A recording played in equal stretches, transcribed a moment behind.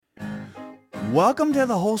Welcome to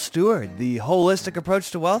the Whole Steward, the holistic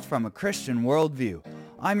approach to wealth from a Christian worldview.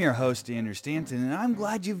 I'm your host, Andrew Stanton, and I'm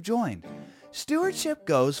glad you've joined. Stewardship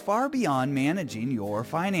goes far beyond managing your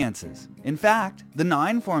finances. In fact, the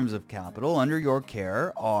 9 forms of capital under your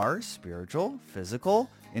care are spiritual, physical,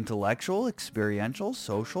 intellectual, experiential,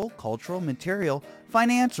 social, cultural, material,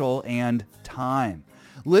 financial, and time.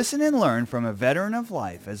 Listen and learn from a veteran of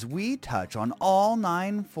life as we touch on all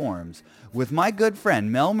 9 forms with my good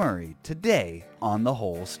friend Mel Murray today on The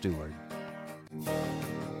Whole Steward.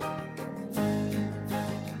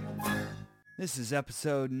 This is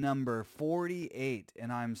episode number 48,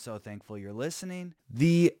 and I'm so thankful you're listening.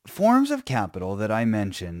 The forms of capital that I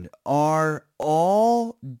mentioned are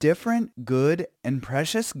all different good and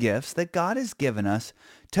precious gifts that God has given us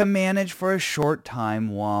to manage for a short time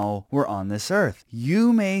while we're on this earth.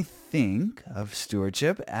 You may think of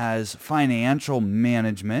stewardship as financial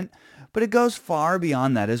management, but it goes far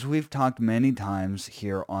beyond that, as we've talked many times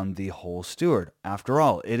here on The Whole Steward. After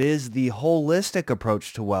all, it is the holistic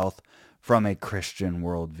approach to wealth from a Christian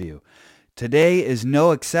worldview. Today is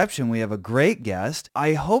no exception. We have a great guest.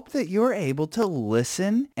 I hope that you're able to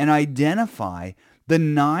listen and identify the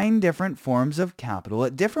 9 different forms of capital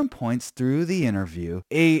at different points through the interview.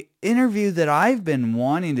 An interview that I've been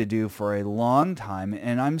wanting to do for a long time,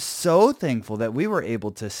 and I'm so thankful that we were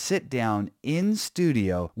able to sit down in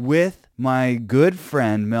studio with my good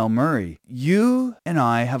friend Mel Murray. You and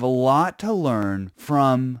I have a lot to learn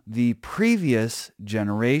from the previous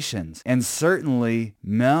generations, and certainly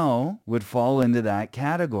Mel would fall into that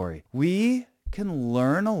category. We can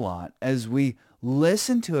learn a lot as we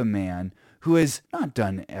listen to a man who has not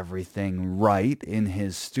done everything right in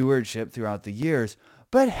his stewardship throughout the years,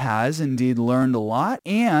 but has indeed learned a lot,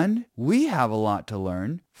 and we have a lot to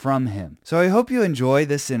learn from him. So I hope you enjoy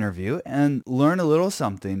this interview and learn a little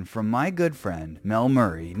something from my good friend Mel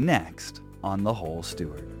Murray next on The Whole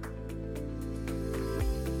Steward.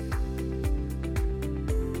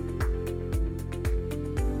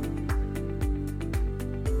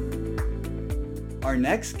 Our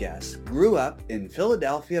next guest grew up in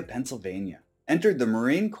Philadelphia, Pennsylvania, entered the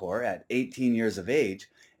Marine Corps at 18 years of age,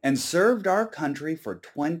 and served our country for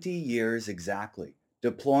 20 years exactly,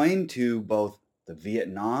 deploying to both the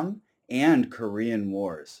Vietnam and Korean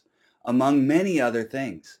Wars, among many other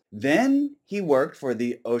things. Then he worked for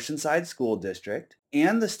the Oceanside School District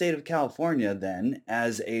and the state of California then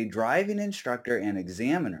as a driving instructor and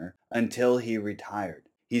examiner until he retired.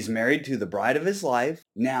 He's married to the bride of his life,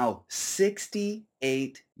 now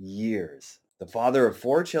 68 years. The father of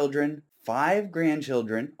 4 children, 5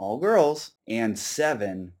 grandchildren, all girls, and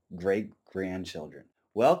 7 great-grandchildren.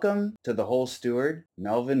 Welcome to The Whole Steward,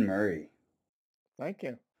 Melvin Murray. Thank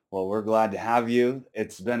you. Well, we're glad to have you.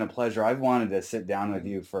 It's been a pleasure. I've wanted to sit down with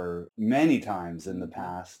you for many times in the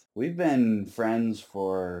past. We've been friends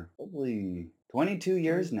for probably 22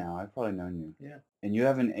 years now. I've probably known you. Yeah. And you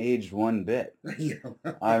haven't aged one bit. Yeah.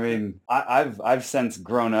 I mean, I've since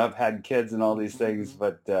grown up, had kids and all these things,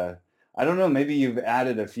 but I don't know, maybe you've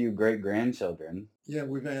added a few great-grandchildren. Yeah,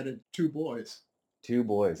 we've added 2 boys. 2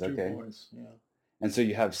 boys, 2 okay. boys, yeah. And so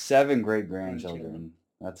you have 7 great-grandchildren.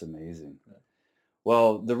 That's amazing. Yeah.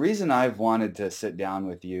 Well, the reason I've wanted to sit down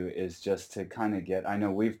with you is just to kind of I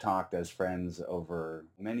know we've talked as friends over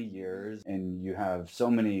many years, and you have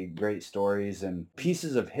so many great stories and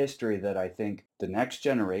pieces of history that I think the next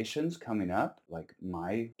generations coming up, like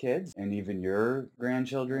my kids and even your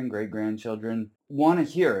grandchildren, great-grandchildren, want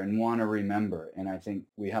to hear and want to remember. And I think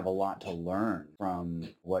we have a lot to learn from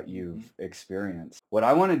what you've experienced. What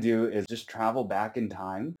I want to do is just travel back in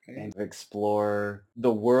time and explore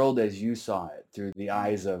the world as you saw it through the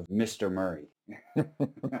eyes of Mr. Murray.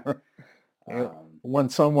 When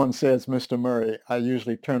someone says Mr. Murray, I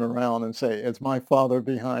usually turn around and say, "Is my father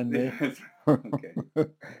behind me?" Okay.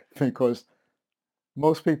 Because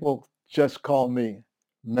most people just call me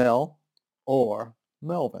Mel or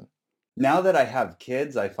Melvin. Now that I have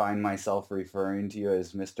kids, I find myself referring to you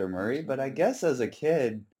as Mr. Murray, but I guess as a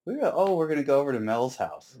kid, we're going to go over to Mel's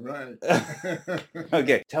house. Right.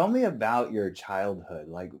 Okay, tell me about your childhood.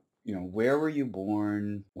 Like, where were you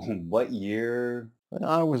born? What year?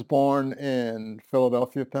 I was born in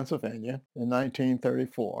Philadelphia, Pennsylvania in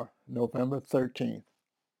 1934, November 13th.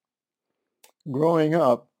 Growing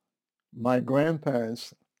up, my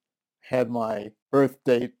grandparents had my birth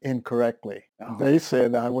date incorrectly. Oh. They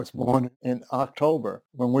said I was born in October.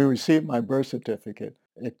 When we received my birth certificate,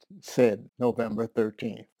 it said November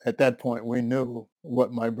 13th. At that point, we knew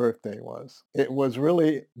what my birthday was. It was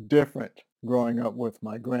really different growing up with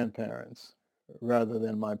my grandparents. rather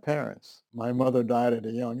than my parents. My mother died at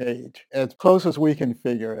a young age. As close as we can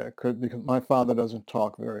figure it, because my father doesn't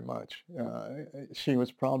talk very much. She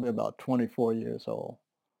was probably about 24 years old.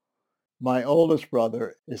 My oldest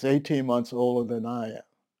brother is 18 months older than I am.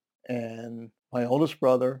 And my oldest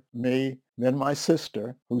brother, me, then my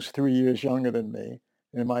sister, who's 3 years younger than me,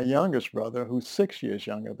 and my youngest brother, who's 6 years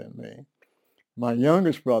younger than me. My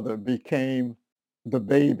youngest brother became the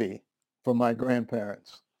baby for my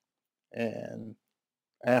grandparents. And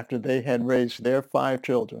after they had raised their 5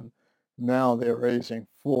 children, now they're raising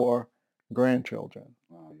 4 grandchildren.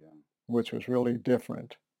 Wow, yeah. Which was really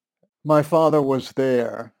different. My father was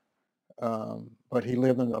there, but he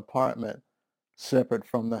lived in an apartment separate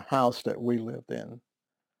from the house that we lived in.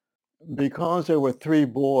 Because there were 3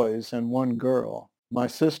 boys and 1 girl, my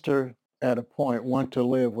sister at a point went to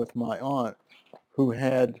live with my aunt who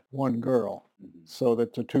had 1 girl so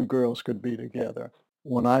that the 2 girls could be together.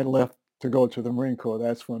 When I left to go to the Marine Corps,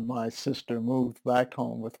 that's when my sister moved back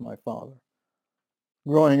home with my father.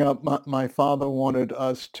 Growing up, my father wanted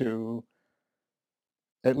us to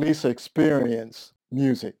at least experience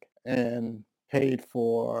music and paid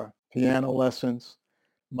for piano lessons.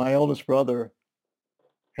 My oldest brother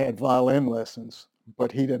had violin lessons,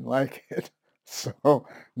 but he didn't like it. So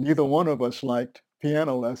neither one of us liked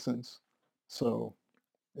piano lessons. So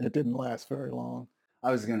it didn't last very long.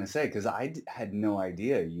 I was going to say, because had no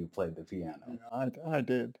idea you played the piano. Yeah, I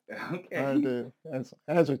did. Okay. I did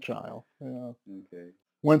as a child. Okay.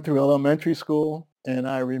 Went through elementary school, and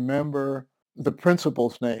I remember the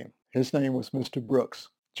principal's name. His name was Mr. Brooks.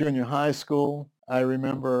 Junior high school, I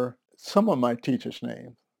remember some of my teachers'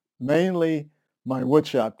 names, mainly my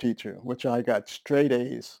woodshop teacher, which I got straight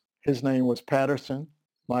A's. His name was Patterson.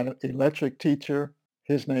 My electric teacher,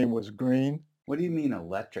 his name was Green. What do you mean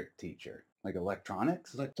electric teacher? Like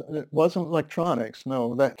electronics? It wasn't electronics.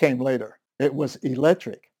 No, that came later. It was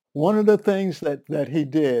electric. One of the things that he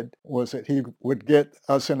did was that he would get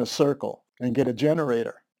us in a circle and get a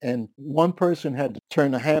generator. And one person had to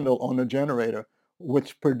turn the handle on the generator,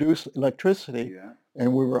 which produced electricity. Yeah.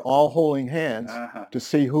 And we were all holding hands to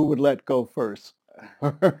see who would let go first.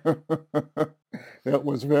 That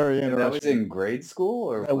was very interesting. That was in grade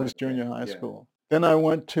school? Or that was junior high school. Then I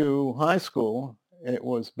went to high school. It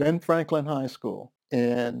was Ben Franklin High School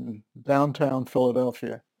in downtown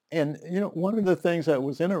Philadelphia. And, one of the things that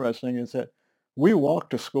was interesting is that we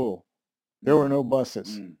walked to school. There were no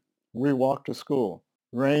buses. We walked to school.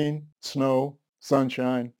 Rain, snow,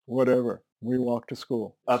 sunshine, whatever. We walked to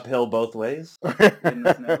school. Uphill both ways? In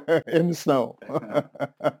the snow? In the snow.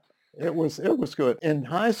 It was good. In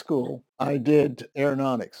high school, I did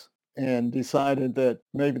aeronautics and decided that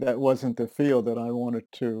maybe that wasn't the field that I wanted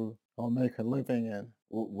to make a living in.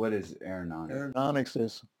 What is aeronautics? Aeronautics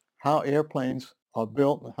is how airplanes are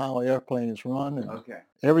built and how airplanes run and Okay.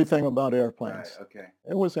 everything about airplanes. Right, okay.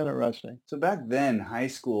 It was interesting. So back then, high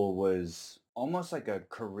school was almost like a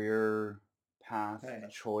career path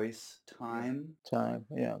choice time.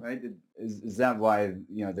 Yeah. Right? Is that why,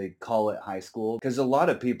 they call it high school? Because a lot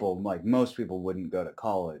of people, like most people, wouldn't go to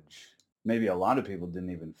college. Maybe a lot of people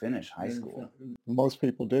didn't even finish high school. Most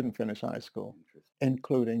people didn't finish high school,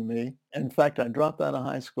 including me. In fact, I dropped out of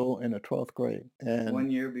high school in the 12th grade. And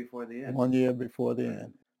 1 year before the end. 1 year before the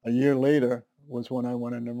end. A year later was when I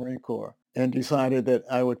went in the Marine Corps and decided that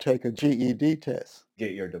I would take a GED test.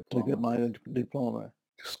 Get your diploma. To get my diploma.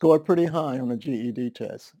 Scored pretty high on the GED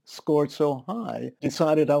test. Scored so high,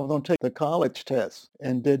 decided I was going to take the college test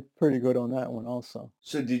and did pretty good on that one also.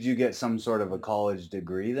 So did you get some sort of a college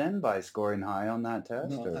degree then by scoring high on that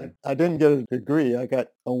test? No, I didn't get a degree. I got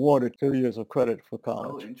awarded 2 years of credit for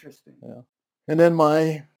college. Oh, interesting. Yeah. And then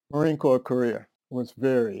my Marine Corps career was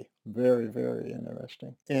very, very, very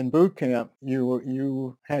interesting. In boot camp,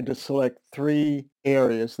 you had to select 3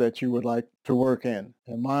 areas that you would like to work in.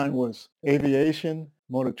 And mine was aviation,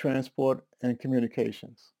 motor transport, and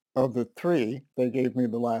communications. Of the 3, they gave me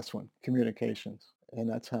the last one, communications. And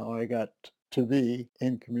that's how I got to be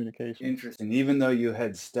in communications. Interesting. Even though you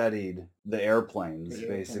had studied the airplanes,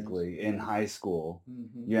 basically, in high school,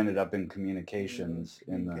 you ended up in communications.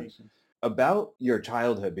 About your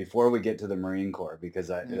childhood, before we get to the Marine Corps, because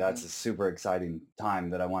that's a super exciting time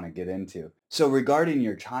that I want to get into. So regarding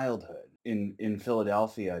your childhood, in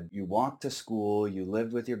Philadelphia, you walked to school, you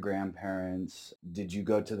lived with your grandparents. Did you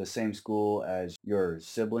go to the same school as your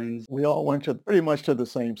siblings? We all went to pretty much to the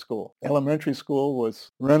same school. Elementary school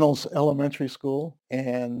was Reynolds Elementary School,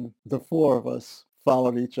 and the 4 of us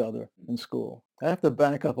followed each other in school. I have to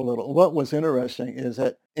back up a little. What was interesting is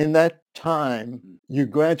that in that time, you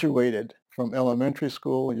graduated from elementary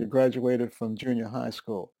school, you graduated from junior high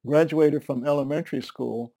school. Graduated from elementary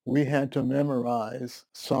school, we had to memorize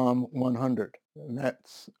Psalm 100. And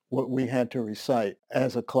that's what we had to recite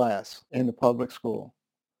as a class in the public school.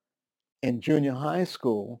 In junior high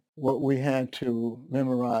school, what we had to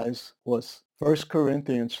memorize was 1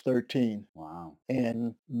 Corinthians 13. Wow.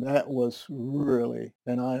 And that was really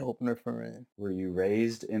an eye-opener for me. Were you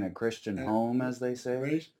raised in a Christian home, as they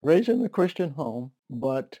say? Raised in a Christian home,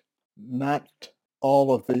 but not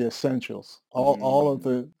all of the essentials, all of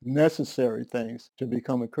the necessary things to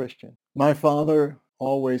become a Christian. My father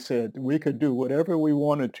always said we could do whatever we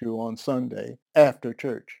wanted to on Sunday after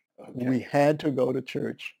church. Okay. We had to go to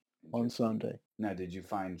church on Sunday. Now, did you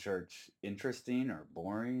find church interesting or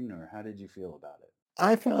boring, or how did you feel about it?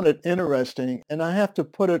 I found it interesting, and I have to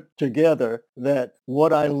put it together that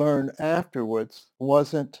what I learned afterwards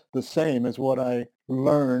wasn't the same as what I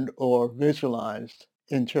learned or visualized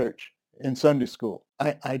in church, in Sunday school.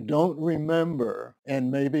 I don't remember, and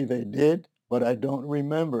maybe they did, but I don't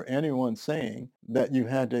remember anyone saying that you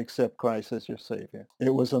had to accept Christ as your Savior.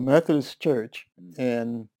 It was a Methodist church,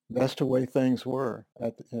 and that's the way things were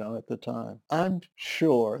at the time. I'm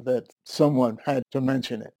sure that someone had to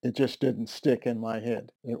mention it. It just didn't stick in my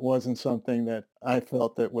head. It wasn't something that I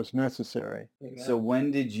felt that was necessary. So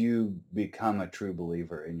when did you become a true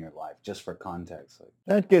believer in your life, just for context?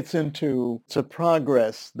 That gets into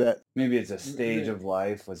progress that maybe it's a stage of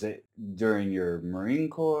life. Was it during your Marine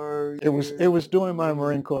Corps? It was during my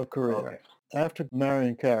Marine Corps career. Okay. After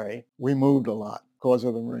marrying Carrie, we moved a lot because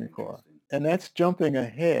of the Marine Corps. And that's jumping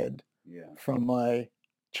ahead from my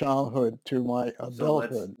childhood to my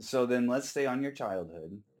adulthood. So then let's stay on your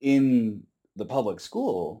childhood. In the public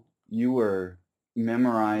school, you were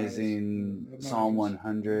memorizing Psalm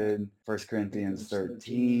 100, 1 Corinthians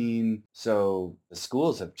 13. So the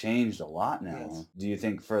schools have changed a lot now. Yes. Do you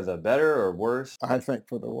think for the better or worse? I think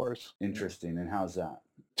for the worse. Interesting. And how's that?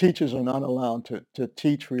 Teachers are not allowed to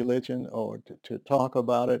teach religion or to talk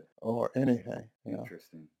about it or anything.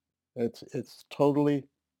 Interesting. It's totally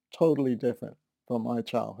different from my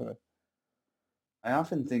childhood. I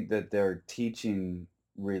often think that they're teaching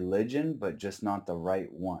religion, but just not the right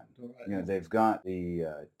one. They've got the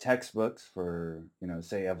textbooks for,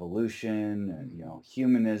 say evolution and,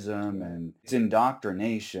 humanism, and it's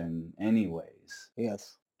indoctrination anyways.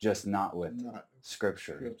 Yes. Just not with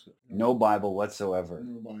scripture. No Bible whatsoever.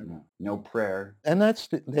 No prayer. And that's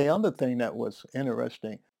the other thing that was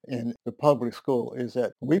interesting in the public school is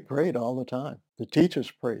that we prayed all the time. The teachers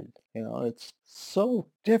prayed. It's so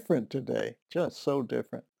different today, just so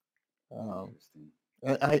different.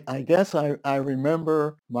 I guess I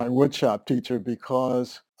remember my woodshop teacher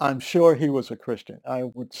because I'm sure he was a Christian. I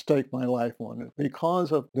would stake my life on it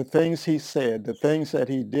because of the things he said, the things that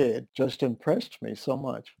he did just impressed me so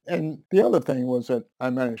much. And the other thing was that I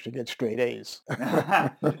managed to get straight A's.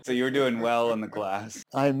 So you were doing well in the class.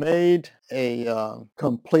 I made a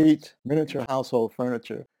complete miniature household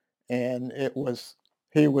furniture, and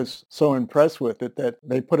he was so impressed with it that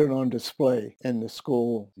they put it on display in the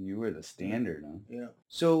school. You were the standard, huh? Yeah.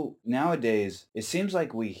 So nowadays, it seems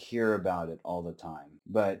like we hear about it all the time,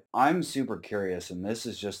 but I'm super curious, and this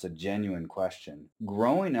is just a genuine question.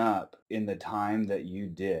 Growing up in the time that you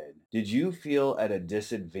did you feel at a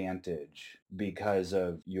disadvantage because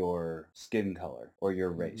of your skin color or your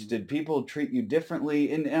race? Did people treat you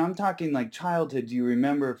differently? And I'm talking like childhood. Do you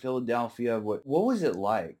remember Philadelphia? What was it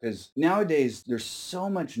like? Because nowadays there's so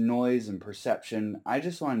much noise and perception. I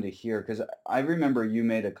just wanted to hear, because I remember you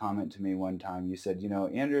made a comment to me one time. You said,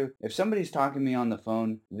 Andrew, if somebody's talking to me on the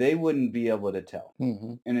phone, they wouldn't be able to tell.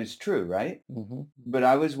 Mm-hmm. And it's true, right? Mm-hmm. But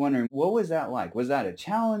I was wondering, what was that like? Was that a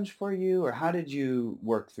challenge for you, or how did you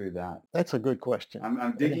work through that? That's a good question.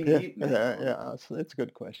 I'm digging deep now. Yeah, it's a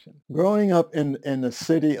good question. Growing up in the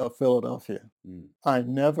city of Philadelphia, I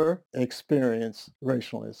never experienced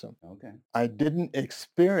racialism. Okay. I didn't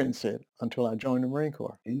experience it until I joined the Marine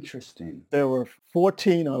Corps. Interesting. There were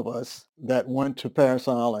 14 of us that went to Parris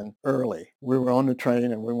Island early. We were on the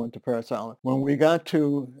train and we went to Parris Island. When we got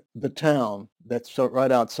to the town that's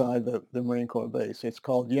right outside the Marine Corps base, it's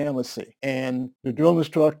called Yamasee. And the drill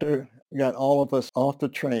instructor got all of us off the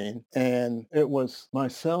train, and it was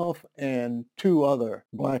myself and two other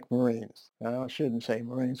black Marines. Now, I shouldn't say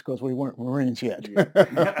Marines because we weren't Marines yet.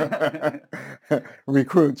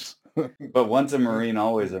 Recruits. But once a Marine,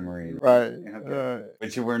 always a Marine. Right. Okay.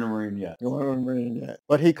 But you weren't a Marine yet. You weren't a Marine yet.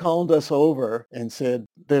 But he called us over and said,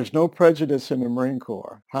 there's no prejudice in the Marine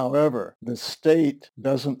Corps. However, the state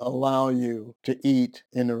doesn't allow you to eat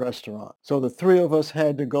in the restaurant. So the three of us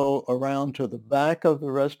had to go around to the back of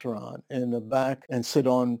the restaurant in the back and sit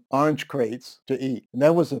on orange crates to eat. And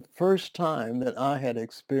that was the first time that I had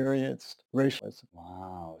experienced racism.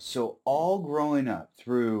 Wow. So all growing up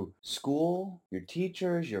through school, your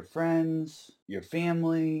teachers, your friends, your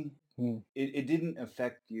family, it didn't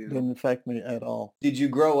affect you. Didn't affect me at all. Did you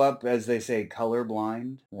grow up, as they say,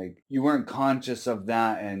 colorblind? Like you weren't conscious of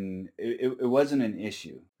that and it wasn't an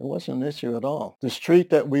issue? It wasn't an issue at all. The street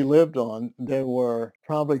that we lived on, there were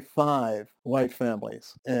probably 5 white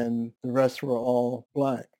families and the rest were all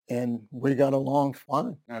black. And we got along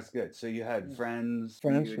fine. That's good. So you had friends?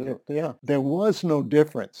 Friends, yeah. There was no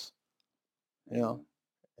difference, and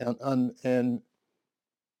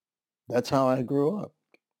that's how I grew up.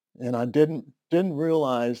 And I didn't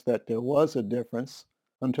realize that there was a difference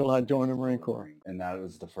until I joined the Marine Corps. And that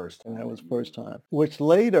was the first time. And that was the first time, which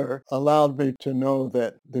later allowed me to know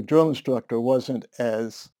that the drill instructor wasn't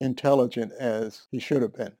as intelligent as he should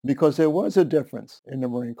have been, because there was a difference in the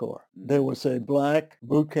Marine Corps. There was a black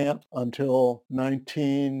boot camp until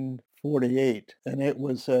 1948, and it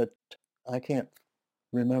was at, I can't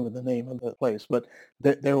remember the name of the place, but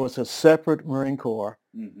there was a separate Marine Corps.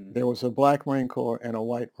 Mm-hmm. There was a black Marine Corps and a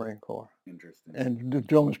white Marine Corps. Interesting. And the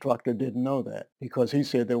drill instructor didn't know that because he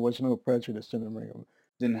said there was no prejudice in the Marine Corps.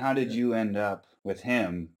 Then how did you end up with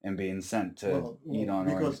him and being sent to eat on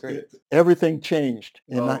orange grapes? Everything changed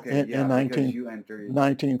in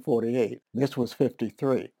 1948. This was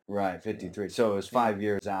 53. Right, 53. So it was 5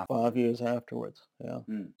 years after. 5 years afterwards, yeah.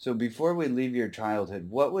 So before we leave your childhood,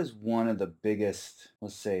 what was one of the biggest,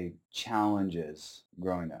 let's say, challenges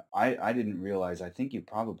growing up? I didn't realize, I think you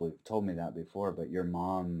probably told me that before, but your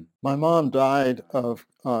mom... My mom died of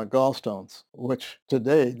gallstones, which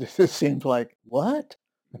today this seems like, what?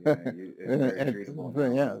 Yeah.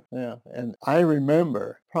 And I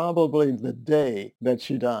remember probably the day that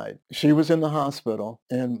she died. She was in the hospital,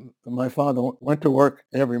 and my father went to work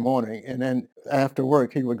every morning, and then after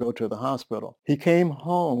work he would go to the hospital. He came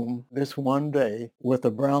home this one day with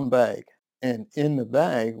a brown bag, and in the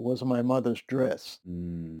bag was my mother's dress,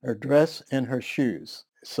 her dress and her shoes.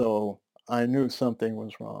 So I knew something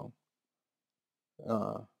was wrong.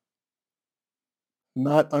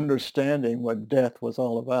 Not understanding what death was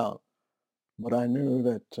all about, but I knew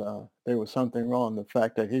that there was something wrong, the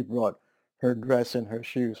fact that he brought her dress and her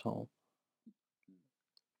shoes home.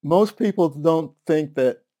 Most people don't think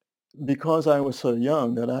that because I was so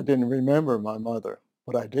young that I didn't remember my mother,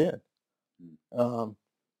 but I did. I'll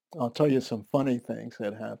tell you some funny things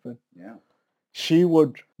that happened. Yeah. She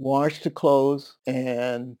would wash the clothes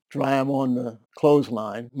and dry them on the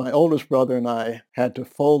clothesline. My oldest brother and I had to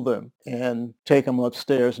fold them and take them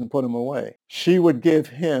upstairs and put them away. She would give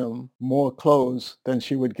him more clothes than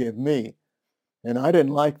she would give me, and I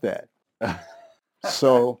didn't like that.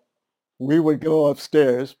 So we would go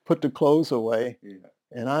upstairs, put the clothes away,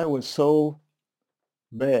 and I was so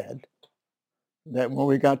bad that when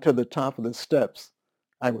we got to the top of the steps,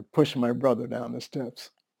 I would push my brother down the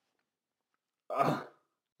steps.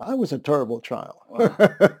 I was a terrible child. Wow.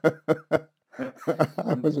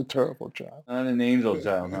 I was a terrible child. Not an angel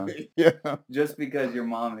child, huh? Yeah. Just because your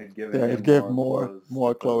mom had given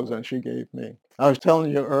more clothes than she gave me. I was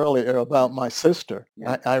telling you earlier about my sister.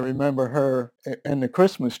 Yeah. I remember her in the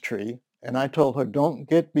Christmas tree, and I told her, don't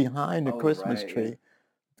get behind the Christmas tree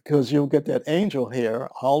because you'll get that angel hair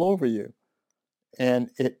all over you.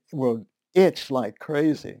 And it will itch like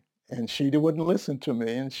crazy. And she wouldn't listen to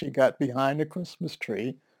me, and she got behind the Christmas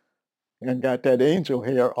tree and got that angel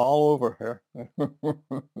hair all over her.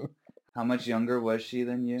 How much younger was she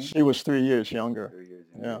than you? She was 3 years younger. 3 years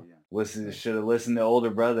younger, yeah. Should have listened to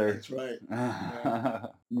older brother. That's right. Yeah.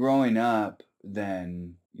 Growing up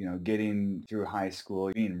then, getting through high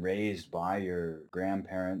school, being raised by your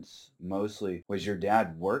grandparents mostly, was your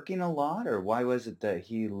dad working a lot, or why was it that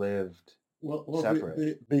he lived... Well,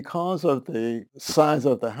 because of the size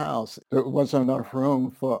of the house, there wasn't enough room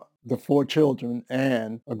for the 4 children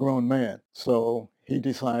and a grown man. So he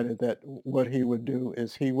decided that what he would do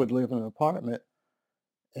is he would live in an apartment,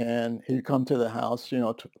 and he'd come to the house,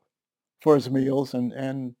 for his meals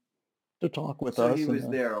and to talk with us. So he was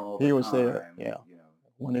there all the time. He was there, yeah.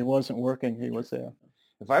 When he wasn't working, he was there.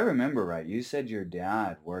 If I remember right, you said your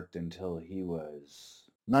dad worked until he was...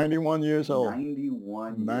 91 years old.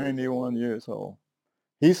 91 years old.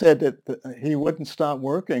 He said that he wouldn't stop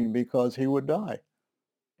working because he would die.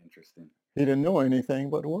 Interesting. He didn't know anything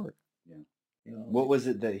but work. Yeah. What was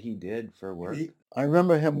it that he did for work? I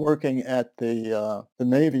remember him working at the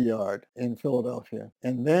Navy Yard in Philadelphia,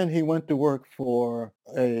 and then he went to work for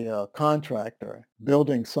a contractor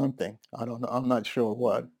building something. I don't know. I'm not sure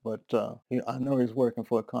what, but I know he's working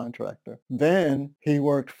for a contractor. Then he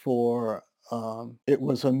worked for it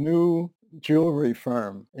was a new jewelry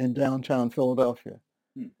firm in downtown Philadelphia.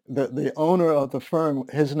 Hmm. The owner of the firm,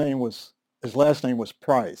 his last name was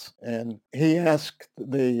Price, and he asked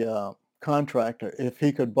the contractor if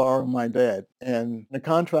he could borrow my dad. And the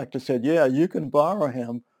contractor said, yeah, you can borrow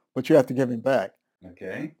him, but you have to give him back.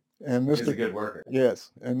 Okay. And He's a good worker.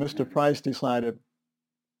 Yes. And Mr. Price decided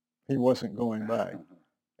he wasn't going back.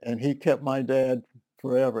 And he kept my dad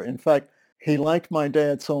forever. In fact, he liked my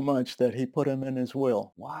dad so much that he put him in his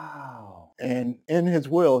will. Wow. And in his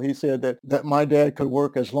will, he said that my dad could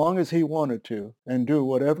work as long as he wanted to and do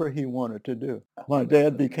whatever he wanted to do. My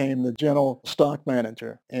dad became the general stock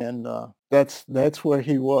manager, and that's where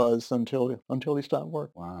he was until he stopped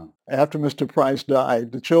working. Wow. After Mr. Price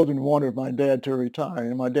died, the children wanted my dad to retire,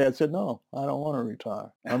 and my dad said, "No, I don't want to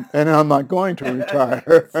retire, and I'm not going to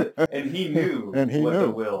retire." And he knew what the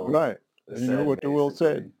will right. He knew what the will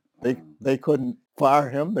said. They couldn't fire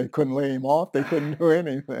him. They couldn't lay him off. They couldn't do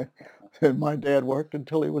anything. And my dad worked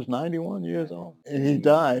until he was 91 years old. And he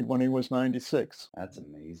died when he was 96. That's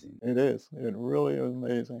amazing. It is. It really is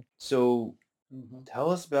amazing. So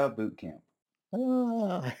tell us about boot camp.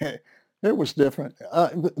 It was different.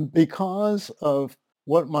 Because of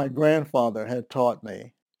what my grandfather had taught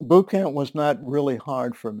me, boot camp was not really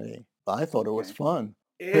hard for me. I thought it was fun.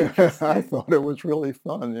 I thought it was really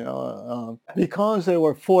fun, because there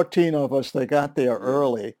were 14 of us that got there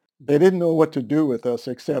early. They didn't know what to do with us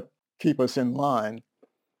except keep us in line.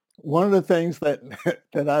 One of the things that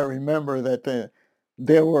that I remember that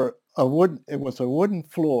there were it was a wooden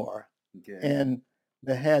floor, and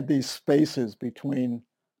they had these spaces between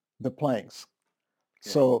the planks.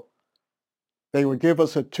 Okay. So they would give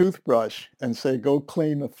us a toothbrush and say, "Go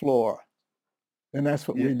clean the floor," and that's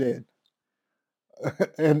what we did.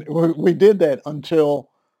 And we did that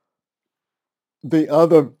until the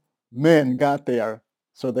other men got there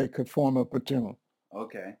so they could form a platoon.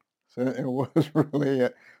 Okay. So it was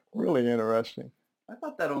really interesting. I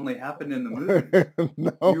thought that only happened in the movie.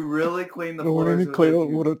 No. You really cleaned the No, we floors didn't clean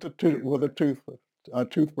it with a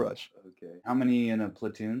toothbrush. Okay. How many in a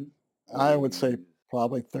platoon? I would say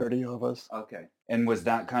probably 30 of us. Okay. And was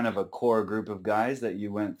that kind of a core group of guys that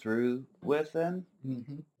you went through with then?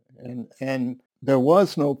 Mm-hmm. And there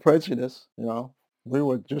was no prejudice, We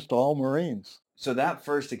were just all Marines. So that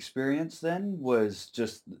first experience then was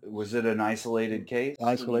it an isolated case?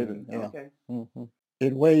 Isolated, yeah. Okay. Mm-hmm.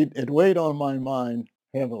 It weighed on my mind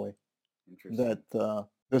heavily that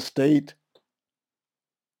the state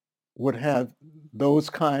would have those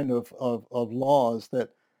kind of laws that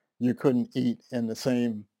you couldn't eat in the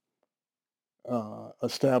same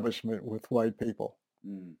establishment with white people.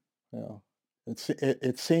 Mm.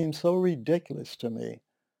 It seemed so ridiculous to me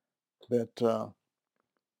that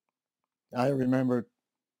I remembered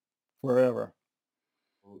forever.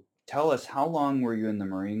 Tell us, how long were you in the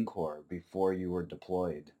Marine Corps before you were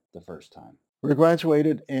deployed the first time? We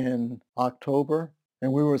graduated in October,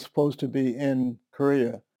 and we were supposed to be in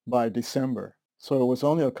Korea by December. So it was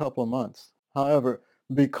only a couple of months. However,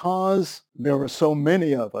 because there were so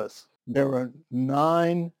many of us, there were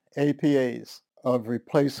 9 APAs of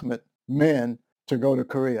replacement men to go to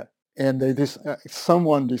Korea. And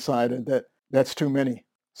someone decided that that's too many.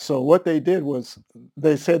 So what they did was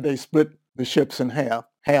they said they split the ships in half.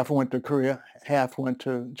 Half went to Korea, half went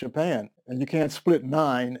to Japan. And you can't split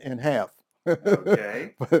 9 in half.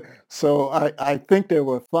 Okay. So I think there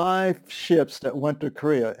were 5 ships that went to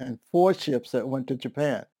Korea and 4 ships that went to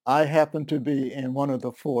Japan. I happened to be in one of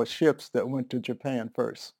the 4 ships that went to Japan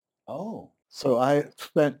first. Oh. So I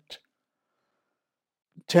spent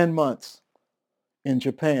 10 months in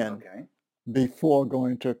Japan before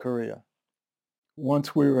going to Korea.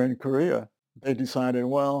 Once we were in Korea, they decided,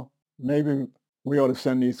 well, maybe we ought to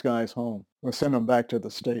send these guys home or send them back to the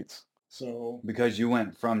States. So because you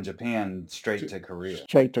went from Japan straight to Korea.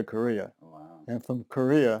 Straight to Korea. Oh, wow. And from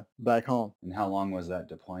Korea back home. And how long was that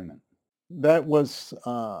deployment? That was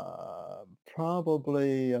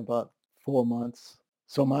probably about 4 months.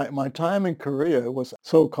 So my time in Korea was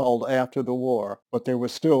so-called after the war, but there were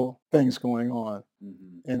still things going on.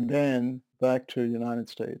 Mm-hmm. And then back to the United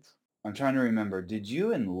States. I'm trying to remember. Did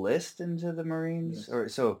you enlist into the Marines?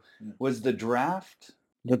 Yes. Was the draft?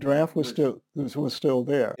 The draft was still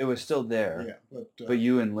there. It was still there. Yeah, but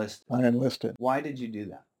you enlisted. I enlisted. Why did you do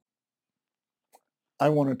that? I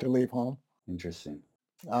wanted to leave home. Interesting.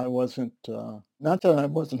 I wasn't, not that I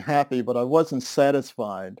wasn't happy, but I wasn't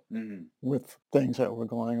satisfied Hmm. with things that were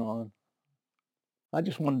going on. I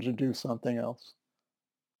just wanted to do something else.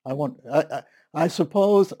 I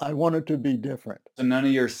suppose I wanted to be different. So none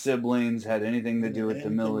of your siblings had anything to do with the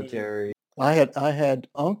Anything to do. military. I had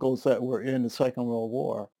uncles that were in the Second World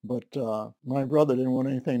War, but my brother didn't want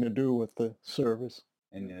anything to do with the service.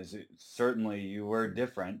 And certainly you were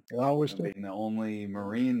different, I was being the only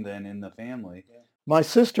Marine then in the family. My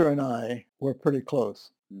sister and I were pretty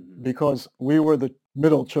close Hmm. because we were the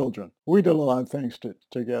middle children. We did a lot of things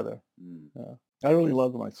together. Mm. I really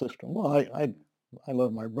loved my sister. Well, I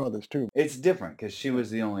love my brothers too. It's different because she was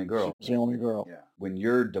the only girl. She's the only girl. Yeah. When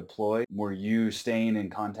you're deployed, were you staying in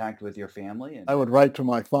contact with your family? And I would write to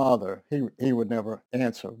my father. He would never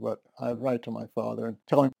answer, but I'd write to my father and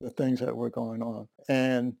tell him the things that were going on,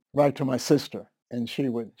 and write to my sister, and she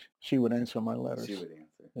would answer my letters. she would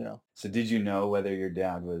answer. Yeah. So did you know whether your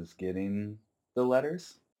dad was getting the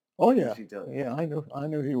letters? Oh Did yeah. she tell you? Yeah, I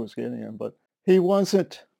knew he was getting them, but he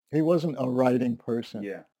wasn't a writing person.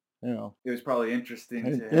 Yeah. You know. It was probably interesting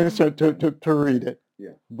to him. Yes, to read it.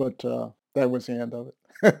 Yeah. But that was the end of it.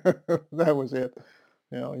 That was it.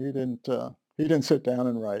 He didn't sit down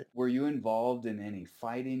and write. Were you involved in any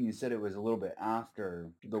fighting? You said it was a little bit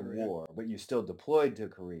after the Korea. war, but you still deployed to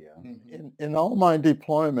Korea. In all my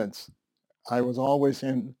deployments, I was always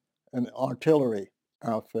in an artillery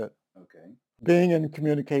outfit. Okay. Being in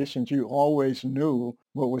communications, you always knew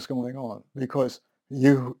what was going on because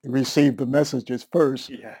you received the messages first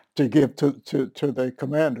Yeah. to give to the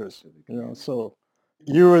commanders. To the commanders. So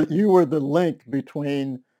you were the link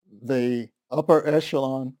between the upper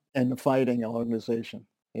echelon and the fighting organization.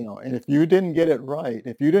 And if you didn't get it right,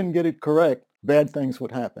 if you didn't get it correct, bad things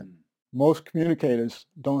would happen. Mm. Most communicators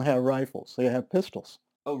don't have rifles; they have pistols.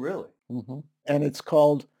 Oh, really? And it's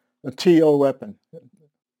called a TO weapon,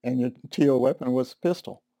 and your TO weapon was a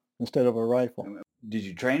pistol instead of a rifle. Did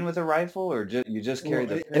you train with a rifle, or you just carried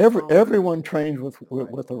the pistol? Everyone trained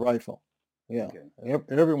with a rifle. Yeah, Okay.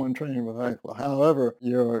 everyone trained with a rifle. However,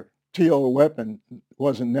 your TO weapon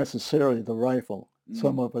wasn't necessarily the rifle.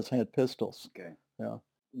 Some of us had pistols. Okay. Yeah.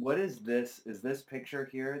 What is this? Is this picture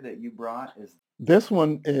here that you brought? This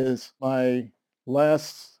one is my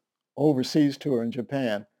last overseas tour in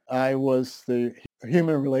Japan. I was the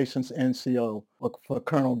Human Relations NCO for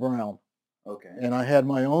Colonel Brown. Okay. And I had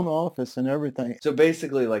my own office and everything. So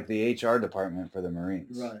basically like the HR department for the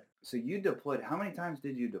Marines. Right. So you deployed, how many times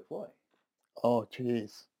did you deploy? Oh,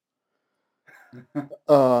 geez.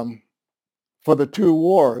 For the two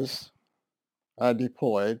wars, I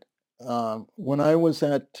deployed. When I was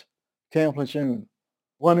at Camp Lejeune,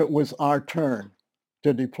 when it was our turn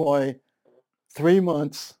to deploy 3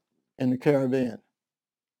 months in the Caribbean,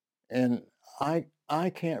 and I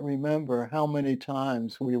can't remember how many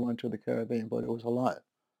times we went to the Caribbean, but it was a lot.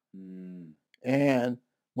 Mm. And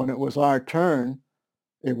when it was our turn,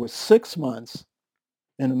 it was 6 months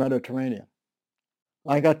in the Mediterranean.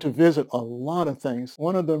 I got to visit a lot of things.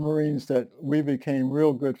 One of the Marines that we became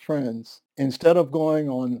real good friends, instead of going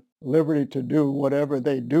on Liberty to do whatever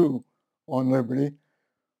they do on Liberty,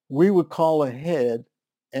 we would call ahead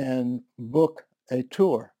and book a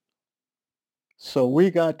tour. So we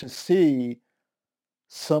got to see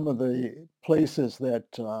some of the places that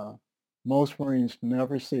most Marines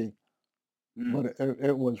never see. Mm. But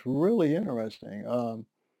it was really interesting.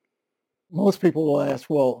 Most people will ask,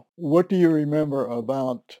 well, what do you remember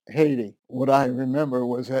about Haiti? What I remember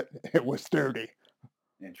was that it was dirty.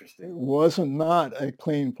 It Interesting. wasn't not a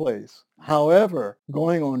clean place. However,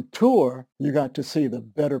 going on tour, you got to see the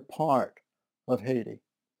better part of Haiti.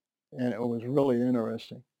 And it was really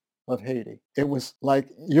interesting of Haiti. It was like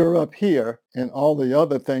you're up here and all the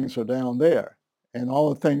other things are down there. And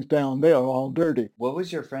all the things down there are all dirty. What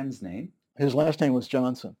was your friend's name? His last name was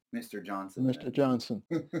Johnson. Mr. Johnson. Mr. Johnson.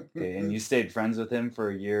 Okay, and you stayed friends with him for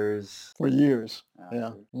years? For years, after.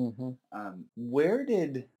 yeah. Mm-hmm. Where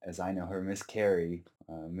did, as I know her, Miss Carrie,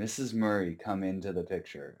 Mrs. Murray come into the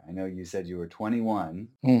picture? I know you said you were 21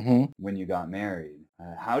 when you got married.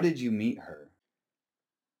 How did you meet her?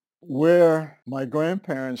 Where my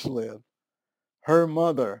grandparents lived, her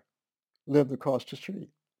mother lived across the street.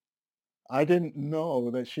 I didn't know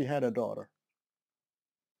that she had a daughter.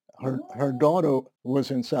 Her daughter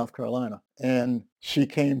was in South Carolina, and she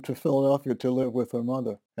came to Philadelphia to live with her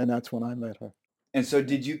mother, and that's when I met her. And so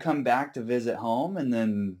did you come back to visit home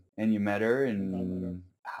and you met her, and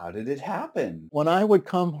how did it happen? When I would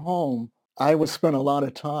come home, I would spend a lot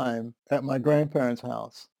of time at my grandparents'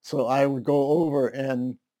 house. So I would go over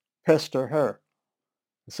and pester her,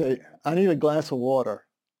 say, I need a glass of water.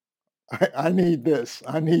 I need this.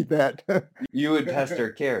 I need that. You would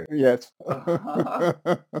pester Carrie Yes.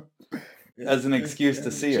 as an excuse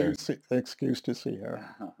to see her. Excuse to see her.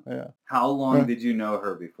 Yeah. How long did you know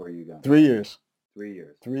her before you got 3 years. 3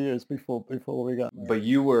 years. 3 years before we got married. But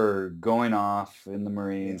you were going off in the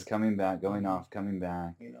Marines, coming back, going off, coming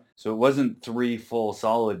back. So it wasn't 3 full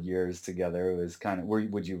solid years together. It was kind of,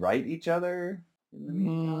 would you write each other in the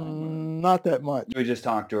meantime? Not that much. You would just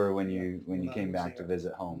talk to her when you came back to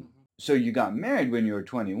visit home. So you got married when you were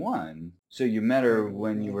 21. So you met her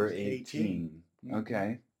when you were 18.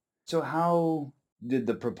 Okay. So how did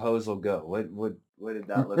the proposal go? What did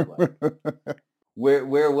that look like?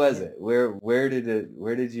 Where was it? Where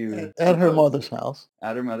did you At her propose? mother's house.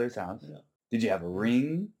 At her mother's house? Yeah. Did you have a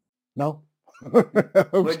ring? No.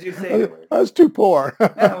 What did you say to her? I was too poor.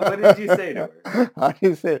 What did you say to her? I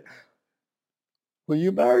just said, "Will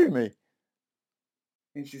you marry me?"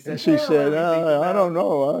 And she And said, she "Well, said, let me think I about don't it."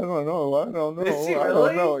 know. I don't know. I don't know. Did she I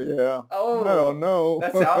really? don't know. Yeah. Oh, I don't know.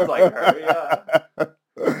 that sounds like her, yeah.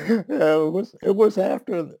 Yeah, it was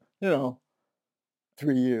after,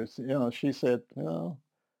 3 years. She said,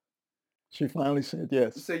 she finally said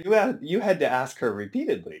yes. So you had to ask her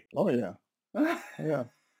repeatedly. Oh, yeah. Yeah.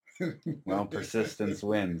 Well, persistence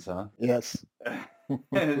wins, huh? Yes.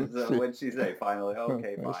 So what'd she say finally?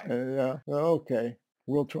 Okay, fine. Yeah. Okay.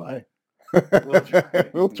 We'll try. We'll try.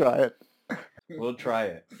 We'll try it. We'll try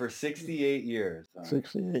it for 68 years. Huh?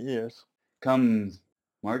 68 years. Come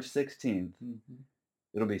March 16th,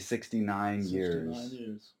 it'll be 69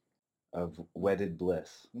 years of wedded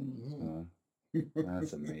bliss.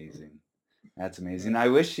 That's amazing. That's amazing. I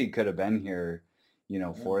wish she could have been here,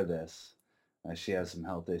 for this. She has some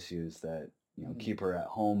health issues that, keep her at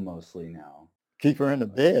home mostly now. Keep her in the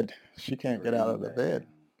bed. She can't get out of the bed.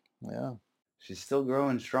 Yeah. She's still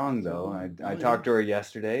growing strong, though. I talked to her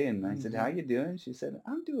yesterday, and I said, "How you doing?" She said,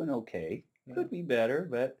 "I'm doing okay. Could be better,"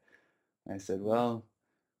 but I said, "Well,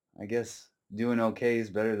 I guess doing okay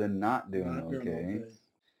is better than not doing okay."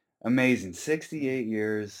 Amazing. 68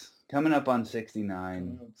 years, coming up on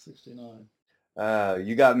 69. 69.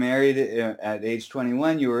 You got married at age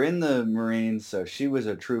 21. You were in the Marines, so she was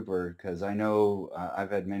a trooper, because I know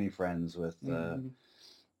I've had many friends with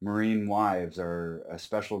Marine wives are a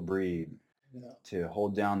special breed. To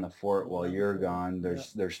hold down the fort while you're gone.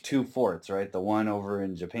 There's 2 forts, right? The one over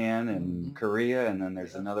in Japan and Korea, and then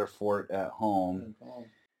there's another fort at home.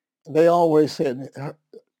 They always said,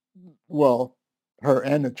 well, her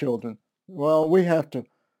and the children, well, we have to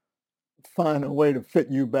find a way to fit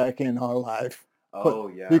you back in our life. Oh,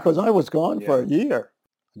 yeah. Because I was gone for a year.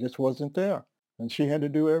 I just wasn't there. And she had to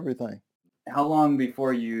do everything. How long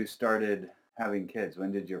before you started having kids?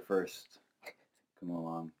 When did your first come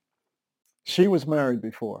along? She was married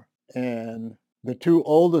before, and the 2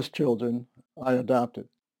 oldest children I adopted.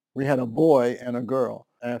 We had a boy and a girl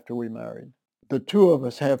after we married. The 2 of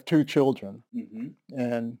us have 2 children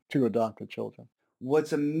and 2 adopted children.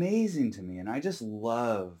 What's amazing to me, and I just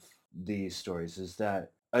love these stories, is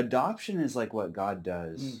that adoption is like what God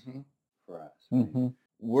does for us. Right?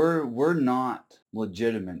 We're not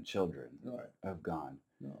legitimate children of God.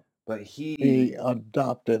 No. But he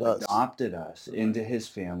adopted us into his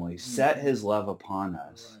family, set his love upon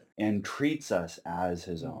us, and treats us as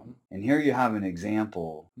his own. And here you have an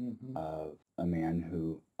example of a man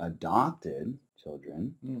who adopted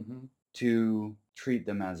children to treat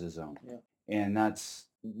them as his own. And that's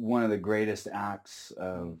one of the greatest acts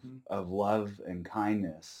of love and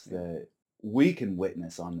kindness that we can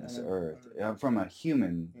witness on this earth from a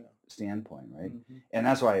human standpoint, right? And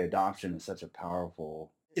that's why adoption is such a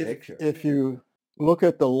powerful picture. If you look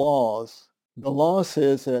at the law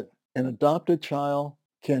says that an adopted child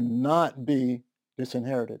cannot be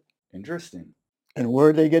disinherited. Interesting. And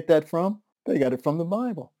where did they get that from? They got it from the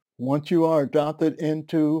Bible. Once you are adopted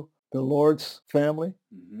into the Lord's family,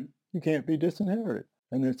 you can't be disinherited.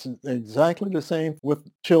 And it's exactly the same with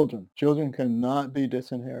children. Children cannot be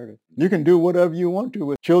disinherited. You can do whatever you want to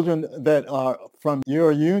with children that are from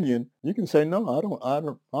your union. You can say, no,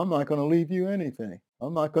 I'm not going to leave you anything.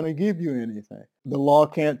 I'm not going to give you anything. The law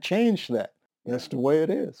can't change that. That's the way it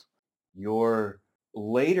is. Your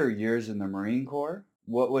later years in the Marine Corps,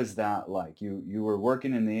 what was that like? You were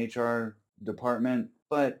working in the HR department,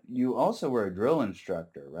 but you also were a drill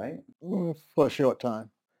instructor, right? For a short time.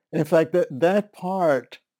 In fact, that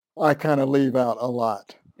part I kind of leave out a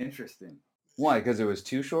lot. Interesting. Why? Because it was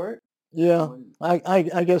too short? Yeah,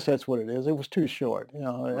 I guess that's what it is. It was too short.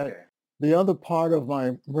 Okay. The other part of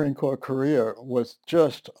my Marine Corps career was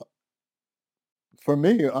just, for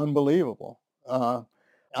me, unbelievable.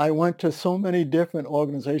 I went to so many different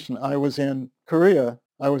organizations. I was in Korea.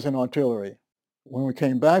 I was in artillery. When we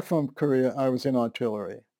came back from Korea, I was in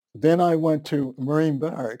artillery. Then I went to Marine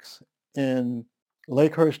Barracks in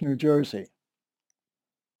Lakehurst, New Jersey.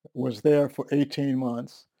 Was there for 18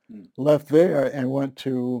 months. Left there and went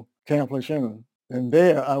to Camp Lejeune. And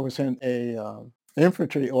there I was in a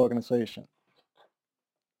infantry organization.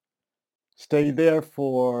 Stayed there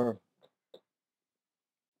for,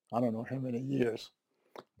 I don't know how many years.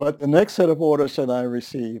 But the next set of orders that I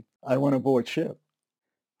received, I went aboard ship.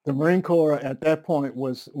 The Marine Corps at that point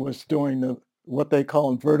was doing what they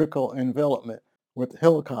call vertical envelopment with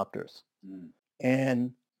helicopters.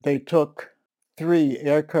 And they took 3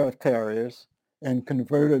 aircraft carriers and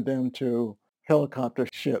converted them to helicopter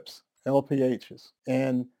ships, LPHs.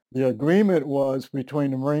 And the agreement was between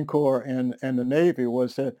the Marine Corps and the Navy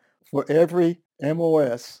was that for every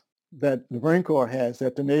MOS that the Marine Corps has,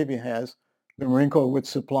 that the Navy has, the Marine Corps would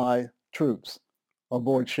supply troops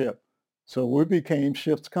aboard ship. So we became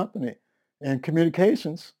ship's company. And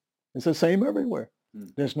communications is the same everywhere.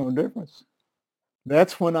 There's no difference.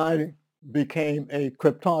 That's when I became a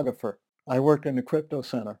cryptographer. I worked in the crypto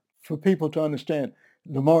center. For people to understand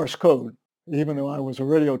the Morse code, even though I was a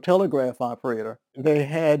radio telegraph operator, they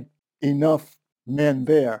had enough men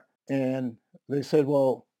there. And they said,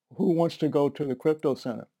 well, who wants to go to the crypto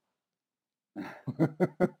center?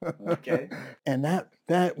 Okay. And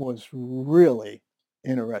that was really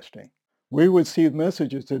interesting. We would see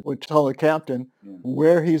messages that would tell the captain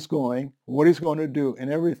where he's going, what he's going to do,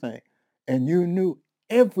 and everything. And you knew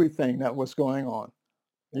everything that was going on.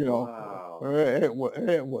 You know, Wow.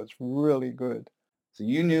 it was really good. So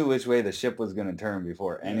you knew which way the ship was going to turn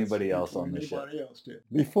before anybody else on the ship. Anybody else did.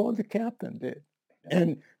 Before the captain did.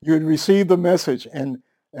 And you'd receive the message, and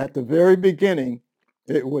at the very beginning,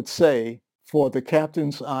 it would say, for the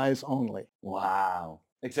captain's eyes only. Wow.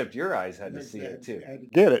 Except your eyes had to see it too. Had to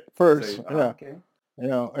get it first. So, yeah. okay. You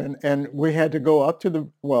know, and we had to go up to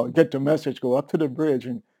get the message, go up to the bridge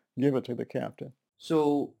and give it to the captain.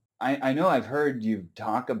 So I know I've heard you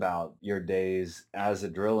talk about your days as a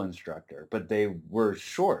drill instructor, but they were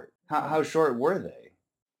short. How short were they?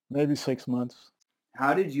 Maybe 6 months.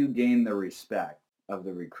 How did you gain the respect of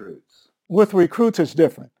the recruits? With recruits, it's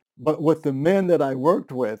different. But with the men that I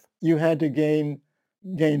worked with, you had to gain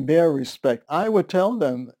their respect. I would tell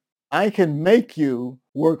them, I can make you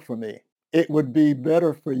work for me. It would be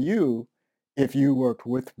better for you if you worked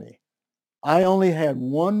with me. I only had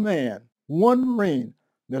one man, one Marine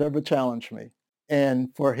that ever challenged me.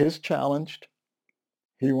 And for his challenge,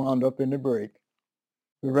 he wound up in the break.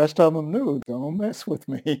 The rest of them knew, don't mess with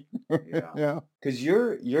me. Yeah. Because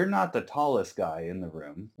you're not the tallest guy in the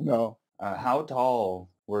room. No. How tall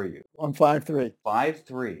were you? I'm 5'3". 5'3".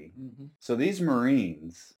 Mm-hmm. So these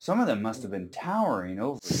Marines, some of them must have been towering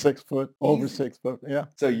over 6 foot, over 6 foot, yeah.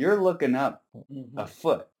 So you're looking up a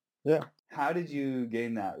foot. Yeah. How did you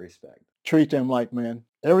gain that respect? Treat them like men.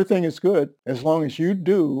 Everything is good as long as you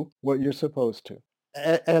do what you're supposed to.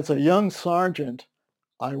 As a young sergeant,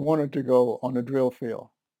 I wanted to go on the drill field.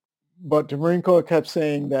 But the Marine Corps kept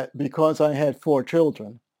saying that because I had 4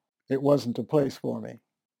 children, it wasn't the place for me.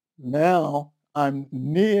 Now I'm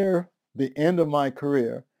near the end of my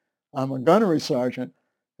career. I'm a gunnery sergeant,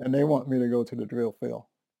 and they want me to go to the drill field.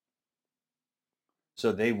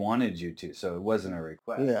 So they wanted you to, so it wasn't a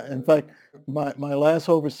request. Yeah. In fact, my last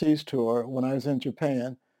overseas tour, when I was in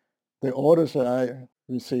Japan, the orders that I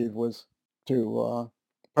received was to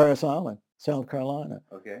Parris Island, South Carolina.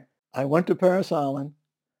 Okay. I went to Parris Island,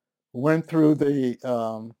 went through the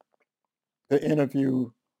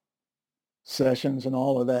interview sessions and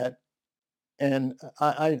all of that, and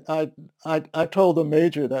I told the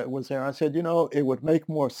major that was there, I said, it would make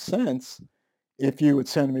more sense if you would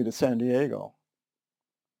send me to San Diego.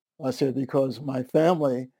 I said, because my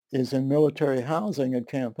family is in military housing at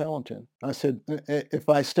Camp Pendleton. I said, if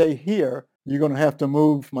I stay here, you're going to have to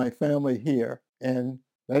move my family here, and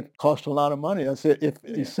that cost a lot of money. I said, if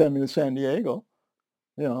you send me to San Diego,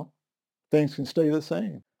 things can stay the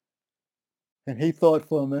same. And he thought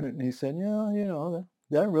for a minute, and he said, yeah,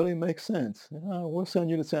 that really makes sense. We'll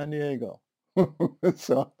send you to San Diego.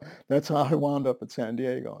 So that's how I wound up at San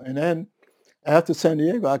Diego. And then after San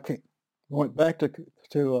Diego, I went back to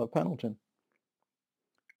Pendleton.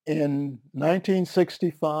 In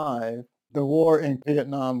 1965, the war in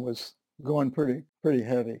Vietnam was going pretty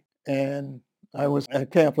heavy. And I was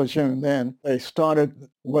at Camp Lejeune then. They started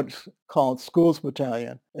what's called Schools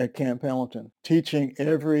Battalion at Camp Pendleton, teaching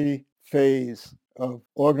every phase of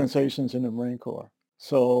organizations in the Marine Corps.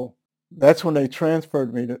 So that's when they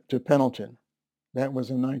transferred me to Pendleton. That was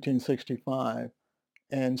in 1965,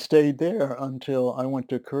 and stayed there until I went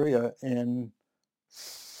to Korea in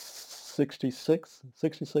 66,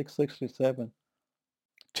 67.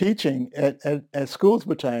 teaching at Schools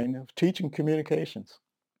Battalion, teaching communications.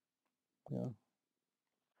 Yeah.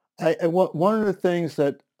 One of the things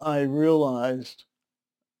that I realized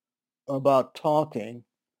about talking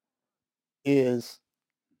is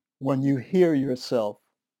when you hear yourself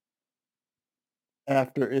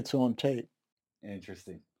after it's on tape.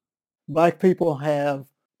 Interesting. Black people have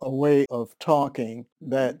a way of talking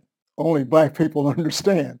that only black people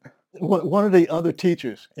understand. One of the other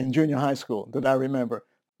teachers in junior high school that I remember,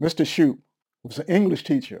 Mr. Shoup, was an English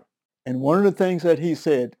teacher. And one of the things that he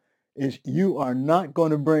said is, you are not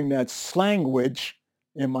going to bring that slangwich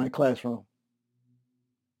in my classroom.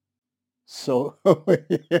 So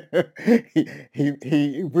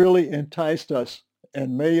he really enticed us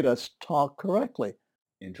and made us talk correctly.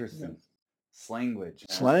 Interesting. Slangwich.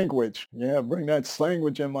 Slangwich. Yeah, bring that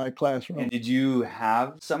slangwich in my classroom. And did you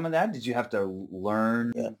have some of that? Did you have to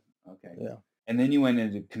learn? Yeah. Okay. Yeah. And then you went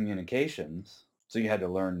into communications. So you had to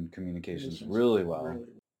learn communications really well.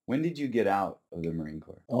 When did you get out of the Marine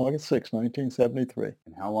Corps? August 6, 1973.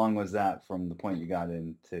 And how long was that from the point you got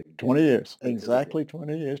into? 20 years. Exactly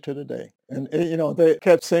 20 years to the day. And, they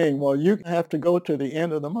kept saying, well, you have to go to the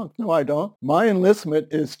end of the month. No, I don't. My enlistment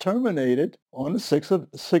is terminated on the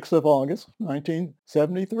 6th of August,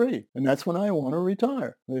 1973. And that's when I want to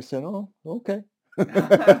retire. They said, oh, okay.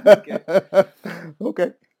 Okay.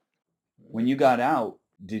 Okay. When you got out,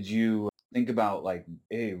 did you think about like,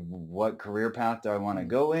 hey, what career path do I want to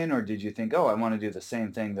go in? Or did you think, oh, I want to do the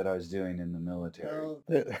same thing that I was doing in the military?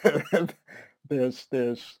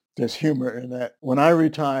 There's humor in that. When I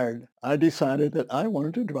retired, I decided that I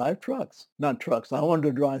wanted to drive trucks. Not trucks. I wanted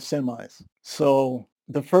to drive semis. So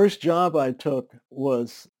the first job I took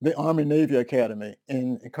was the Army Navy Academy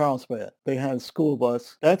in Carlsbad. They had a school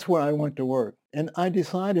bus. That's where I went to work. And I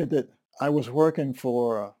decided that I was working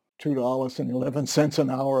for $2.11 an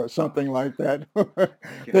hour or something like that.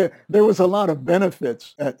 There was a lot of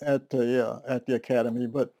benefits at the academy,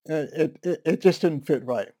 but it just didn't fit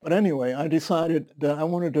right. But anyway, I decided that I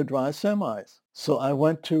wanted to drive semis. So I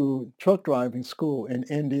went to truck driving school in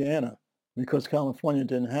Indiana because California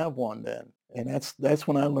didn't have one then. And that's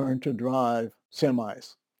when I learned to drive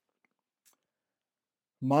semis.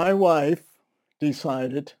 My wife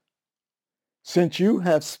decided, since you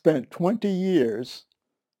have spent 20 years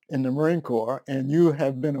in the Marine Corps and you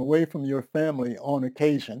have been away from your family on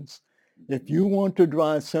occasions, if you want to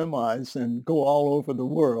drive semis and go all over the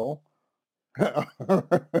world,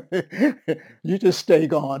 you just stay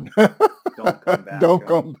gone. Don't come back. Don't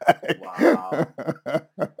come back. Wow.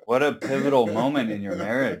 What a pivotal moment in your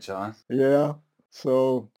marriage, huh? Yeah.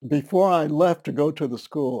 So before I left to go to the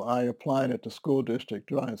school, I applied at the school district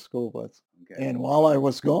driving school bus. Okay. And while I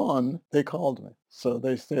was gone, they called me. So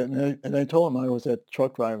they said, and they told them I was at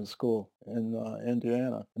truck driving school in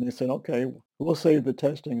Indiana. And they said, okay, we'll save the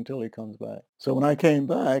testing until he comes back. So when I came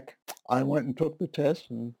back, I went and took the test,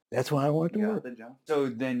 and that's why I went to work. The job. So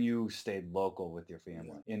then you stayed local with your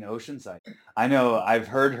family in Oceanside. I know I've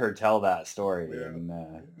heard her tell that story, and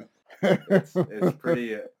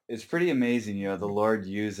it's pretty amazing. The Lord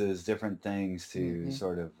uses different things to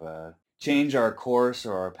sort of change our course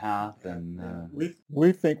or our path, and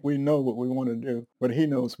we think we know what we want to do, but He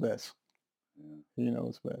knows best. Yeah. He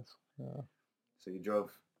knows best. So you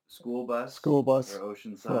drove school bus for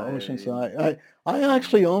Oceanside. For Oceanside. I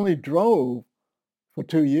actually only drove for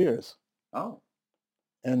 2 years. Oh.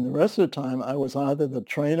 And the rest of the time I was either the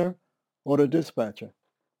trainer or the dispatcher.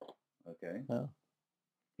 Okay. Yeah.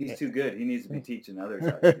 He's too good. He needs to be teaching others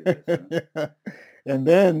how to do this. Huh? And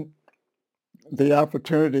then the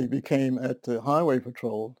opportunity became at the highway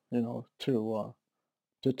patrol, to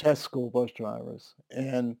test school bus drivers.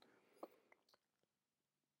 And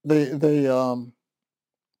the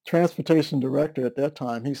transportation director at that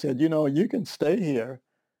time, he said, you can stay here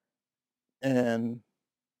and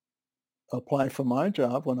apply for my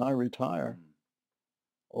job when I retire,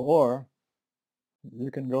 or you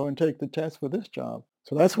can go and take the test for this job.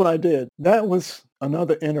 So that's what I did. That was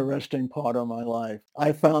another interesting part of my life.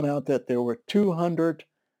 I found out that there were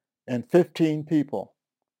 215 people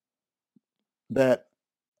that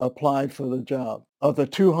applied for the job. Of the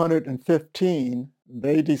 215,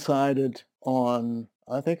 they decided on,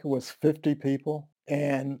 I think it was 50 people.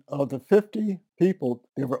 And of the 50 people,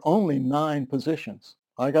 there were only 9 positions.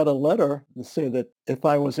 I got a letter that said that if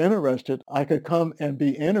I was interested, I could come and be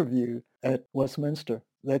interviewed at Westminster.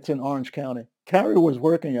 That's in Orange County. Carrie was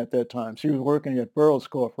working at that time. She was working at Burroughs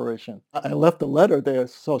Corporation. I left a letter there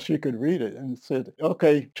so she could read it and said,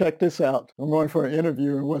 okay, check this out. I'm going for an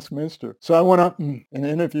interview in Westminster. So I went up and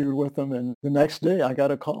interviewed with them. And the next day I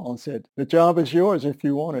got a call and said, the job is yours if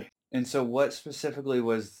you want it. And so what specifically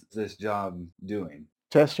was this job doing?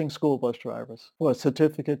 testing school bus drivers for a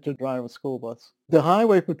certificate to drive a school bus. The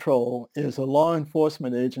Highway Patrol is a law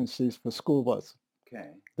enforcement agency for school buses. Okay.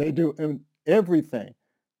 They do everything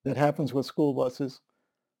that happens with school buses.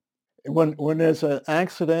 When there's an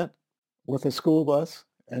accident with a school bus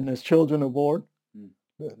and there's children aboard, Mm.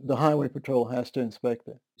 the Highway Patrol has to inspect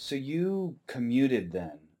it. So you commuted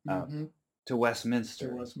then to Westminster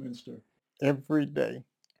To Westminster every day.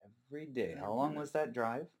 every day. How long was that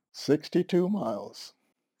drive? 62 miles.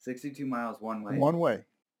 62 miles one way. One way.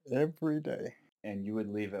 Every day. And you would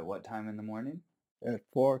leave at what time in the morning? At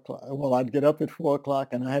 4 o'clock. Well, I'd get up at 4 o'clock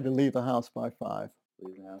and I had to leave the house by 5.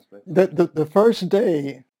 Leave the house by 5? The first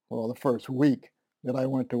day, well, the first week that I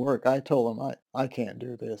went to work, I told them, I can't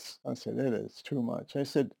do this. I said, it is too much. They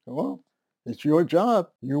said, well, it's your job.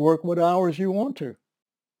 You work what hours you want to.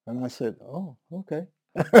 And I said, oh, okay.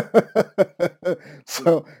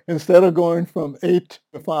 So instead of going from 8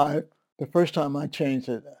 to 5, the first time I changed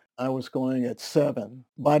it, I was going at 7.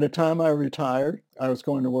 By the time I retired, I was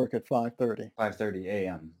going to work at 5:30. 5:30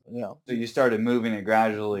 a.m. Yeah. So you started moving it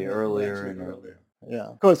gradually earlier and earlier. Yeah.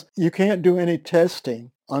 Because you can't do any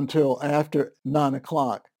testing until after 9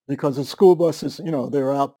 o'clock. Because the school buses,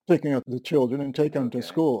 they're out picking up the children and taking them to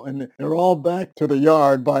school. And they're all back to the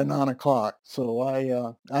yard by 9 o'clock. So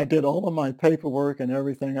I did all of my paperwork and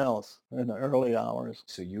everything else in the early hours.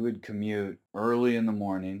 So you would commute early in the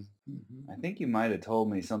morning. I think you might have told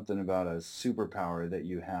me something about a superpower that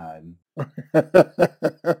you had.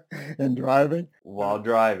 And driving? While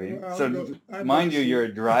driving. So mind you, you're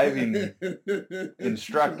a driving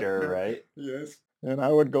instructor, right? Yes. And I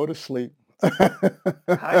would go to sleep.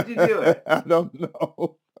 How'd you do it? I don't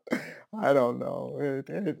know. I don't know.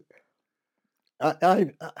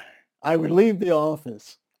 I would leave the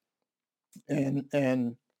office, and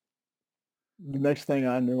the next thing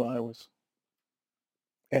I knew, I was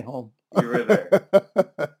at home. You were there.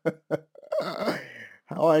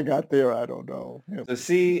 How I got there, I don't know. So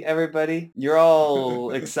see, everybody, you're all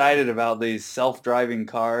excited about these self-driving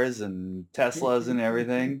cars and Teslas and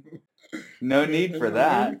everything. No need for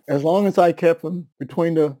that. As long as I kept them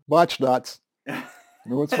between the watch dots, it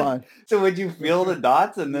was fine. So would you feel the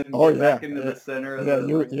dots and then get back into the center of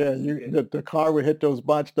the car would hit those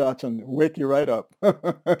botch dots and wake you right up.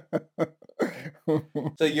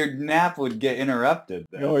 So your nap would get interrupted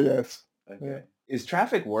then. Oh, yes. Okay. Yeah. Is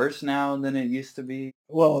traffic worse now than it used to be?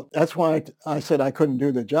 Well, that's why I said I couldn't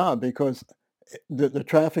do the job, because the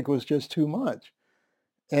traffic was just too much.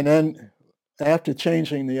 And then after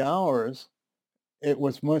changing the hours, it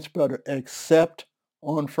was much better, except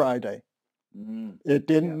on Friday. It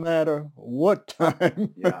didn't matter what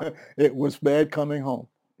time. It was bad coming home.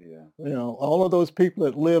 Yeah. All of those people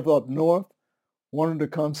that live up north wanted to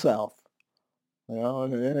come south.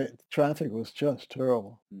 And traffic was just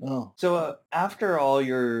terrible. Oh. So after all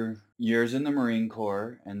your years in the Marine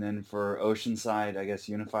Corps, and then for Oceanside, I guess,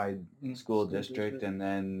 Unified School District, and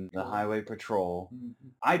then the Highway Patrol,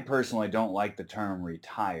 I personally don't like the term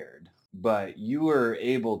retired. But you were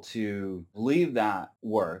able to leave that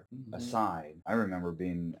work aside. I remember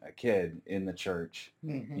being a kid in the church,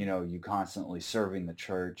 you constantly serving the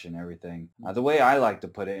church and everything. The way I like to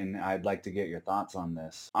put it, and I'd like to get your thoughts on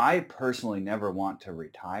this, I personally never want to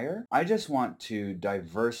retire. I just want to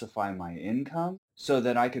diversify my income so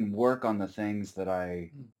that I can work on the things that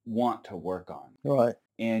I want to work on. Right.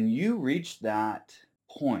 And you reached that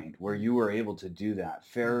point where you were able to do that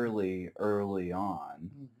fairly early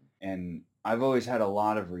on. And I've always had a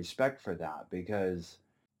lot of respect for that, because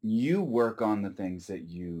you work on the things that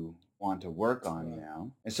you want to work on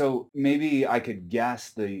now. And so maybe I could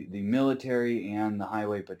guess the military and the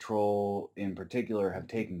Highway Patrol in particular have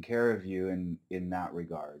taken care of you in that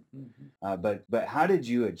regard. But how did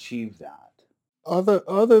you achieve that?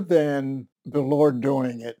 Other than the Lord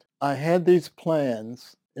doing it, I had these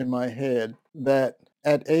plans in my head that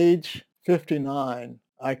at age 59,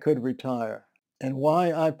 I could retire. And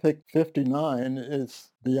why I picked 59 is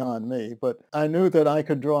beyond me, but I knew that I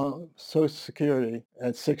could draw Social Security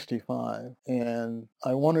at 65, and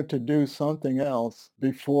I wanted to do something else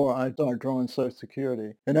before I started drawing Social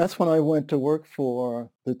Security. And that's when I went to work for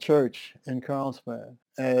the church in Carlsbad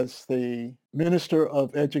as the Minister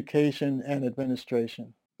of Education and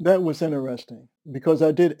Administration. That was interesting, because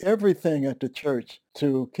I did everything at the church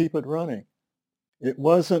to keep it running. It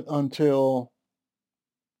wasn't until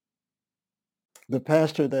the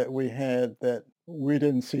pastor that we had that we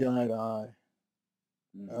didn't see eye to eye.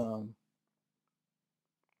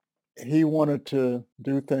 He wanted to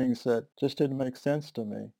do things that just didn't make sense to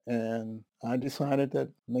me. And I decided that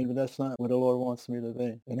maybe that's not what the Lord wants me to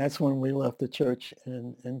be. And that's when we left the church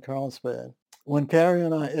in Carlsbad. When Carrie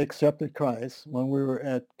and I accepted Christ, when we were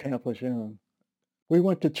at Camp Lejeune, we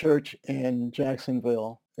went to church in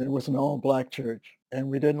Jacksonville. It was an all-black church, and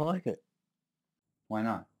we didn't like it. Why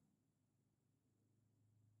not?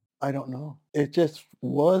 I don't know. It just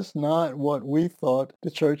was not what we thought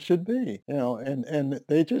the church should be, and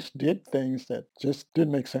they just did things that just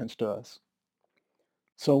didn't make sense to us.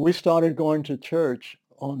 So we started going to church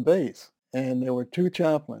on base, and there were two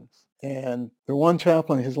chaplains. And the one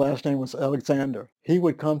chaplain, his last name was Alexander. He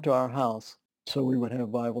would come to our house so we would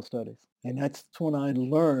have Bible studies. And that's when I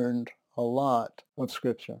learned a lot of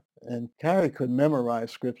Scripture. And Carrie could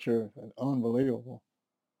memorize Scripture, unbelievable.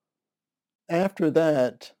 After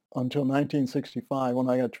that, until 1965, when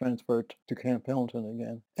I got transferred to Camp Pendleton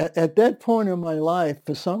again. At that point in my life,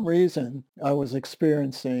 for some reason, I was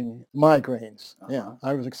experiencing migraines. Yeah,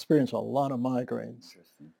 I was experiencing a lot of migraines.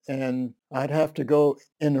 Interesting. And I'd have to go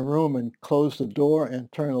in the room and close the door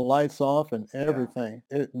and turn the lights off and everything.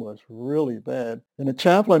 It was really bad. And the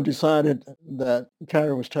chaplain decided that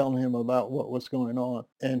Carrie was telling him about what was going on.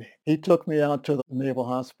 And he took me out to the Naval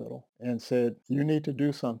Hospital and said, you need to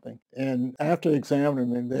do something. And after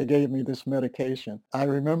examining me, they gave me this medication. I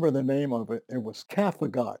remember the name of it. It was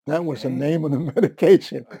Cafegot. That was the name of the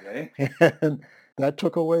medication. Okay. And that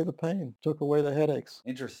took away the pain, took away the headaches.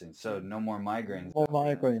 Interesting. So no more migraines. More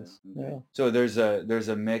migraines, yeah. So there's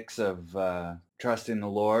a mix of trusting the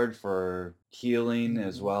Lord for healing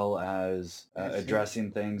as well as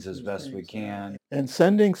addressing things as best we can. And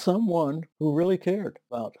sending someone who really cared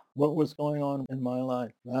about what was going on in my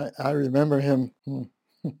life. I remember him.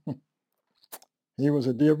 He was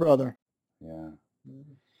a dear brother. Yeah.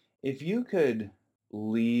 If you could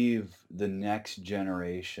leave the next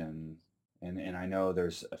generation, and I know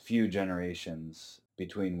there's a few generations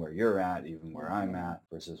between where you're at, even where I'm at,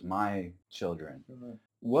 versus my children,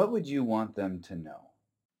 what would you want them to know?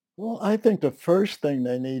 Well, I think the first thing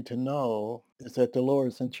they need to know is that the Lord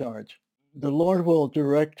is in charge. The Lord will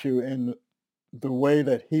direct you in the way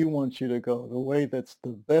that he wants you to go, the way that's the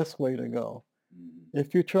best way to go,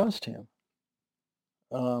 if you trust him.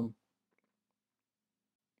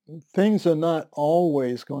 Things are not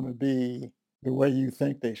always going to be the way you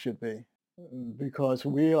think they should be because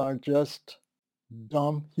we are just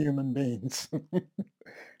dumb human beings.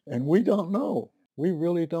 And we don't know. We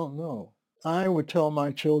really don't know. I would tell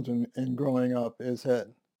my children in growing up is that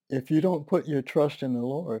if you don't put your trust in the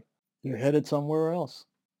Lord, you're headed somewhere else.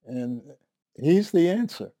 And he's the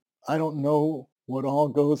answer. I don't know what all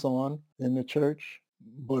goes on in the church,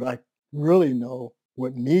 but I really know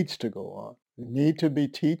what needs to go on. We need to be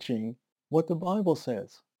teaching what the Bible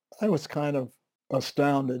says. I was kind of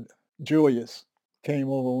astounded. Julius came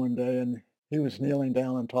over one day and he was kneeling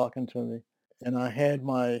down and talking to me. And I had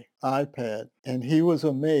my iPad, and he was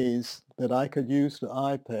amazed that I could use the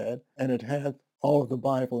iPad, and it had all of the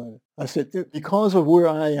Bible in it. I said, because of where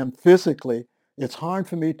I am physically, it's hard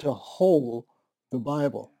for me to hold the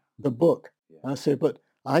Bible, the book. I said, but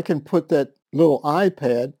I can put that little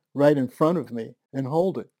iPad right in front of me and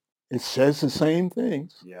hold it. It says the same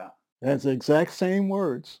things. Yeah. It has the exact same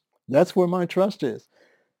words. That's where my trust is.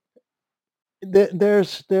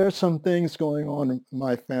 There's some things going on in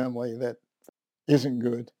my family that isn't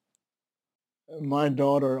good. My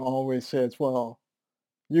daughter always says, well,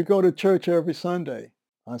 you go to church every Sunday.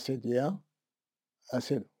 I said, yeah. I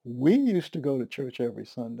said, we used to go to church every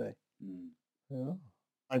Sunday. Yeah.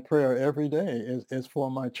 My prayer every day is for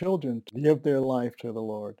my children to give their life to the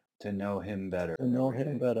Lord. To know him better. To know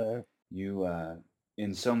him better. You,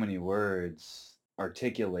 in so many words,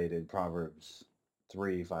 articulated Proverbs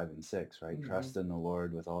 3, 5, and 6, right? Trust in the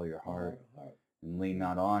Lord with all your heart and lean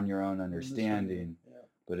not on your own understanding,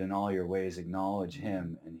 but in all your ways acknowledge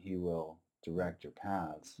him and he will direct your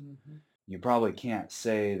paths. You probably can't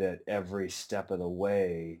say that every step of the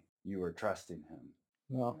way you were trusting him.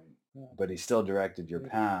 No. Right? But he still directed your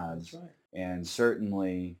paths. Right. And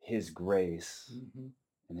certainly his grace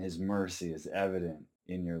and his mercy is evident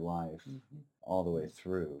in your life all the way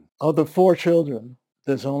through. Of the 4 children,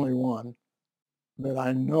 there's only one that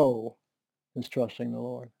I know is trusting the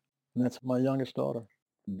Lord. And that's my youngest daughter.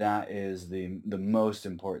 That is the most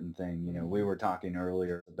important thing. You know, we were talking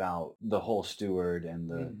earlier about the Whole Steward and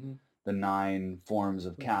the 9 forms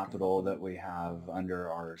of capital that we have under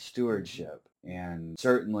our stewardship. And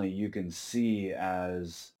certainly you can see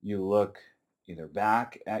as you look either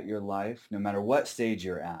back at your life, no matter what stage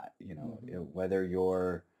you're at, you know, whether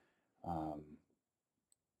you're,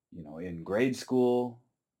 you know, in grade school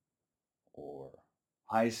or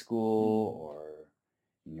high school or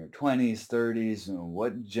in your 20s, 30s, you know,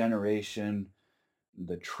 what generation,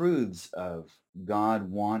 the truths of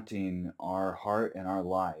God wanting our heart and our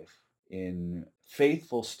life in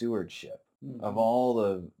faithful stewardship of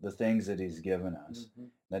all the things that he's given us.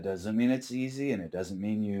 That doesn't mean it's easy, and it doesn't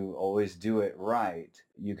mean you always do it right.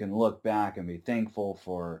 You can look back and be thankful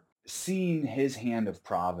for seeing his hand of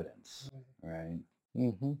providence, right?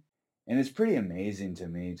 Mm-hmm. And it's pretty amazing to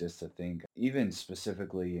me just to think, even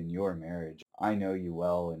specifically in your marriage, I know you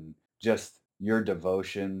well, and just your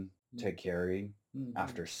devotion to Carrie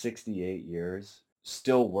after 68 years,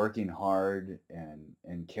 still working hard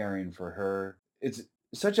and caring for her. It's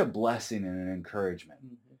such a blessing and an encouragement.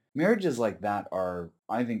 Marriages like that are,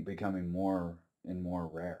 I think, becoming more and more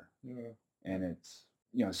rare. And it's,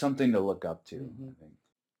 something to look up to, I think.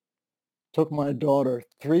 Took my daughter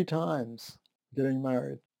 3 times getting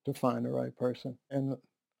married to find the right person. And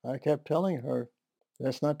I kept telling her,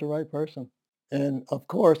 that's not the right person. And of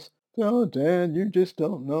course, oh, Dad, you just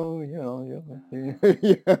don't know, yeah,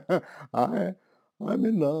 I'm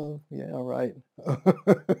in love. Yeah, right.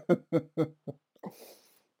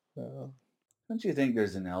 Uh, Don't you think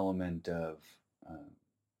there's an element of uh,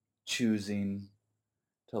 choosing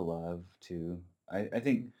to love too? I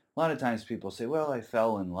think a lot of times people say, well, I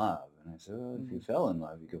fell in love. And I say, well, if you fell in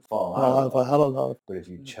love, you could fall out of love. I don't know. But if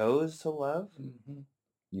you chose to love,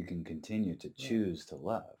 you can continue to choose to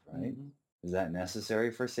love, right? Is that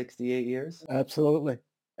necessary for 68 years? Absolutely.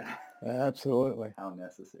 Absolutely. How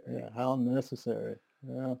necessary? Yeah, how necessary.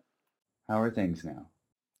 Yeah, How are things now?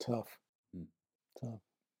 tough, Hmm. tough.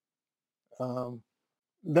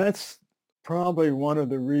 That's probably one of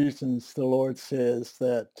the reasons the Lord says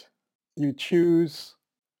that you choose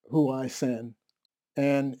who I send.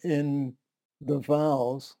 And in the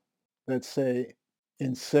vows that say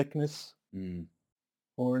in sickness Mm.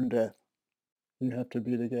 or in death, you have to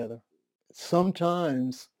be together.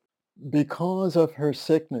 Sometimes because of her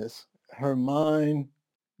sickness, her mind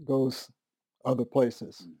goes other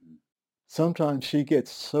places. Sometimes she gets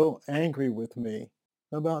so angry with me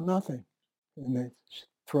about nothing, and then she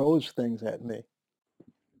throws things at me,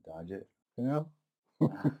 Dodge it. you know?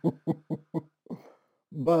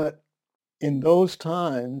 But in those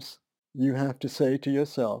times, you have to say to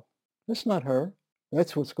yourself, it's not her.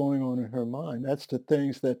 That's what's going on in her mind. That's the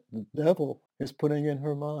things that the devil is putting in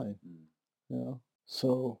her mind.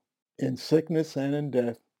 So in sickness and in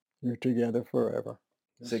death, you're together forever.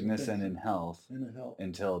 Sickness and in health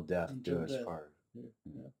until death do us part.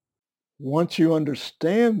 Once you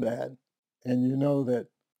understand that, and you know that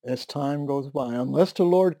as time goes by, unless the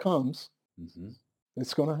Lord comes,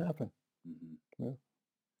 it's going to happen. Yeah,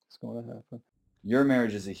 it's going to happen. Your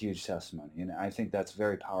marriage is a huge testimony, and I think that's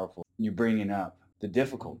very powerful. You're bringing up the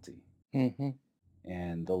difficulty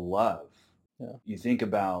and the love. Yeah. You think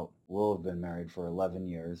about, we'll have been married for 11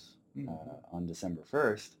 years on December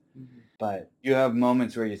 1st, but you have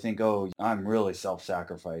moments where you think, oh, I'm really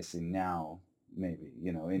self-sacrificing now, maybe,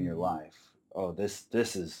 in your life. Oh, this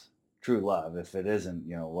is true love. If it isn't,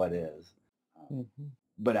 what is?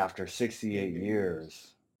 But after 68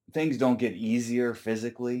 years, things don't get easier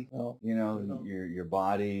physically. No, Your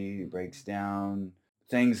body breaks down.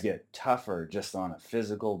 Things get tougher just on a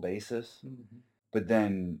physical basis. But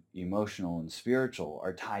then emotional and spiritual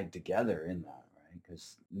are tied together in that, right?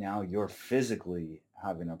 Because now you're physically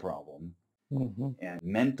having a problem, and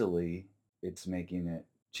mentally it's making it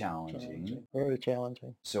challenging. Very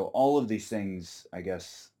challenging. So all of these things, I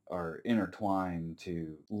guess, are intertwined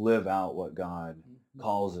to live out what God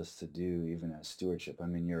calls us to do, even as stewardship. I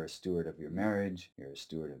mean, you're a steward of your marriage, you're a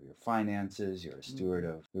steward of your finances, you're a steward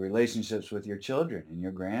of the relationships with your children and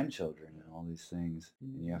your grandchildren and all these things,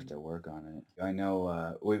 and you have to work on it. I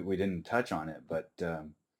know we didn't touch on it, but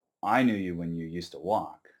I knew you when you used to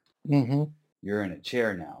walk. You're in a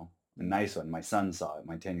chair now. A nice one. My son saw it.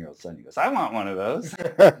 My 10-year-old son. He goes, I want one of those.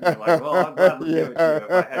 You're like, well, I'll gladly give it to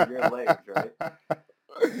you if I had your legs, right?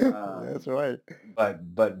 That's right.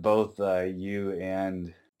 But both you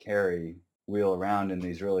and Carrie wheel around in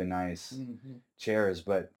these really nice chairs.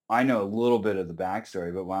 But I know a little bit of the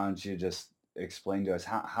backstory, but why don't you just explain to us,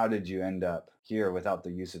 how did you end up here without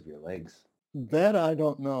the use of your legs? That I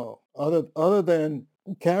don't know. Other than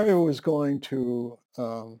Carrie was going to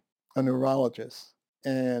a neurologist,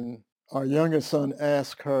 and our youngest son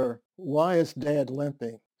asked her, why is Dad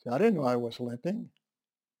limping? She said, I didn't know I was limping.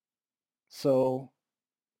 So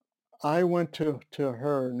I went to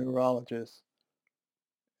her neurologist,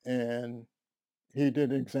 and he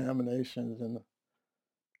did examinations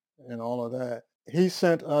and all of that. He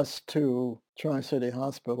sent us to Tri-City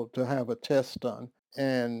Hospital to have a test done,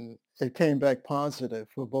 and it came back positive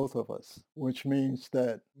for both of us, which means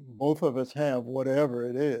that both of us have whatever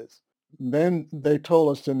it is. Then they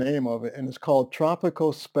told us the name of it, and it's called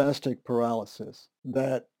tropical spastic paralysis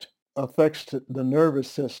that affects the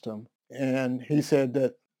nervous system And he said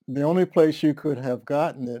that the only place you could have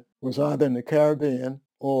gotten it was either in the Caribbean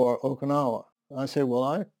or Okinawa. I said, well,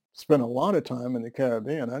 I spent a lot of time in the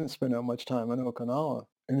Caribbean. I didn't spend that much time in Okinawa.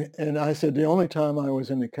 And I said, the only time I was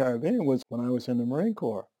in the Caribbean was when I was in the Marine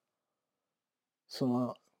Corps.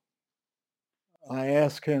 So I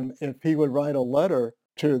asked him if he would write a letter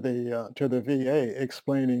to the VA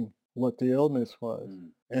explaining what the illness was.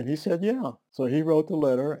 And he said, yeah. So he wrote the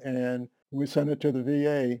letter and we sent it to the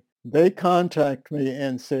VA. They contacted me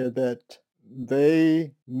and said that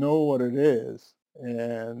they know what it is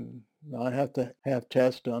and I have to have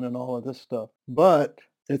tests done and all of this stuff. But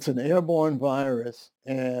it's an airborne virus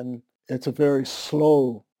and it's a very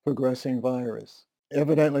slow progressing virus.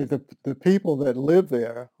 Evidently, the people that live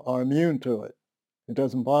there are immune to it. It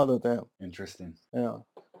doesn't bother them. Interesting. Yeah.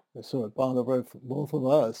 So it bothered both of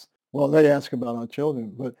us. Well, they ask about our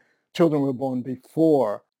children, but children were born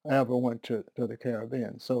before I ever went to the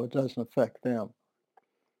Caribbean, so it doesn't affect them.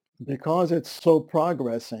 Because it's so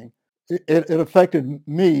progressing, it affected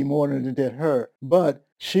me more than it did her. But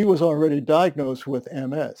she was already diagnosed with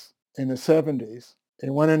MS in the 70s.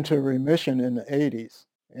 It went into remission in the 80s.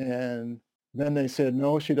 And then they said,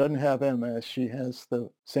 no, she doesn't have MS. She has the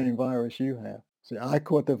same virus you have. See, I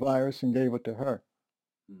caught the virus and gave it to her.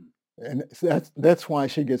 And that's why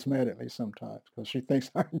she gets mad at me sometimes, because she thinks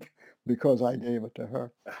because I gave it to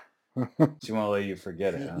her. She won't let you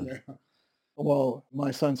forget it, huh? Yeah. Well, my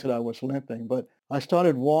son said I was limping, but I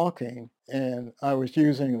started walking and I was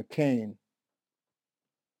using a cane.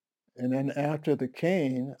 And then after the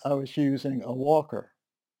cane, I was using a walker.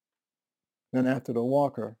 Then after the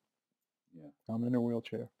walker, I'm in a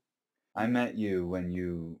wheelchair. I met you when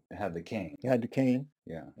you had the cane. You had the cane?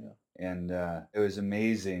 Yeah. And it was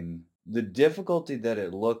amazing. The difficulty that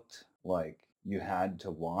it looked like you had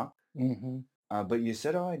to walk. But you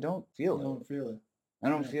said, oh, I don't feel it. I don't feel it. I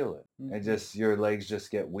don't feel it. It just, your legs just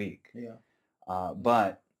get weak. Yeah.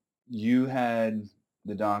 But you had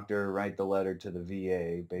the doctor write the letter to the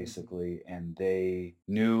VA, basically, and they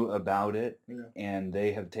knew about it, and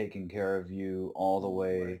they have taken care of you all the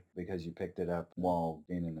way because you picked it up while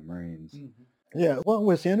being in the Marines. Yeah, what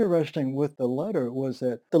was interesting with the letter was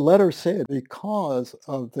that the letter said because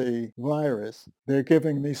of the virus, they're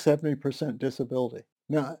giving me 70% disability.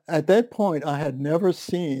 Now, at that point, I had never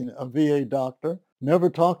seen a VA doctor, never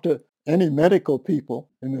talked to any medical people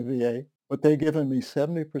in the VA, but they're giving me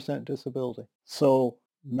 70% disability. So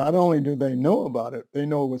not only do they know about it, they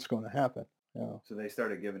know what's going to happen. So they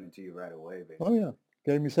started giving it to you right away, basically. Oh, yeah.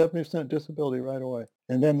 Gave me 70% disability right away.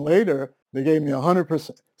 And then later, they gave me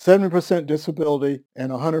 100%, 70% disability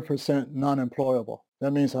and 100% non-employable.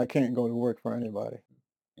 That means I can't go to work for anybody.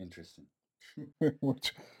 Interesting.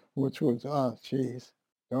 which was, geez.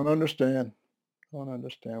 Don't understand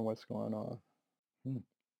what's going on.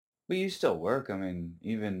 But you still work. I mean,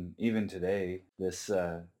 even today, this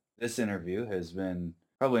interview has been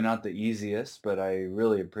probably not the easiest, but I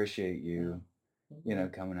really appreciate you,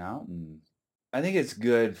 coming out. And I think it's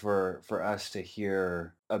good for us to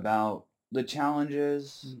hear about the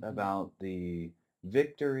challenges, about the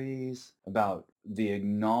victories, about the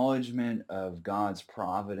acknowledgement of God's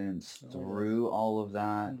providence through all of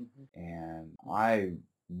that. And I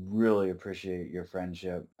really appreciate your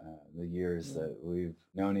friendship, the years that we've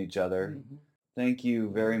known each other. Thank you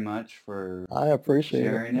very much for I appreciate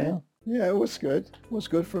sharing it. Yeah, it was good. It was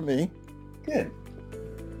good for me. Good.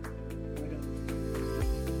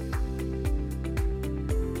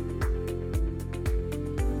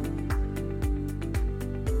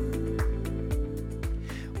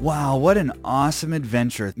 Wow, what an awesome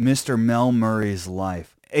adventure, Mr. Mel Murray's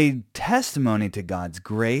life. A testimony to God's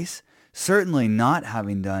grace, certainly not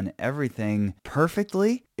having done everything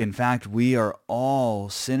perfectly. In fact, we are all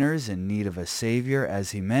sinners in need of a Savior,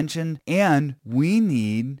 as he mentioned, and we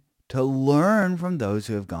need to learn from those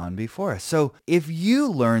who have gone before us. So if you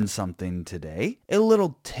learned something today, a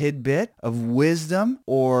little tidbit of wisdom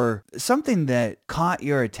or something that caught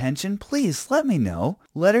your attention, please let me know.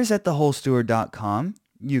 letters@thewholesteward.com.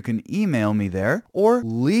 You can email me there or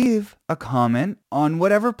leave a comment on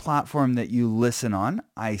whatever platform that you listen on.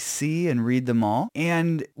 I see and read them all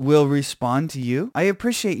and will respond to you. I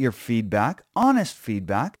appreciate your feedback, honest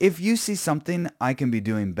feedback. If you see something I can be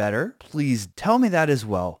doing better, please tell me that as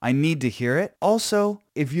well. I need to hear it. Also,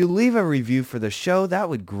 if you leave a review for the show, that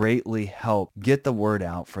would greatly help get the word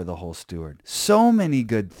out for the Whole Steward. So many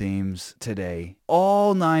good themes today.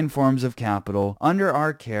 All 9 forms of capital under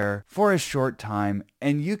our care for a short time,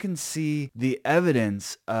 and you can see the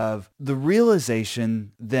evidence of the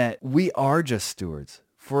realization that we are just stewards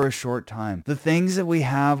for a short time. The things that we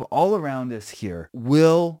have all around us here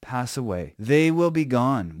will pass away. They will be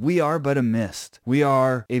gone. We are but a mist. We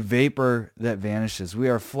are a vapor that vanishes. We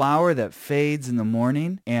are flower that fades in the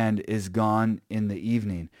morning and is gone in the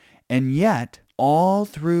evening. And yet, all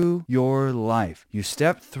through your life, you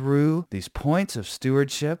step through these points of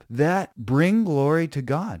stewardship that bring glory to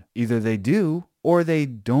God. Either they do or they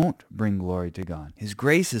don't bring glory to God. His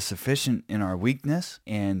grace is sufficient in our weakness,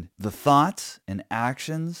 and the thoughts and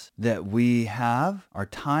actions that we have, our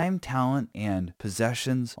time, talent, and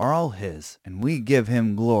possessions are all His, and we give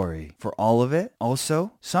Him glory for all of it.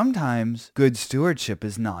 Also, sometimes good stewardship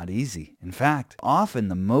is not easy. In fact, often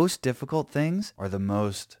the most difficult things are the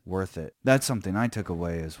most worth it. That's something I took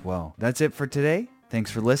away as well. That's it for today. Thanks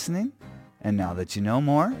for listening, and now that you know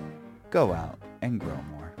more, go out and grow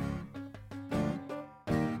more.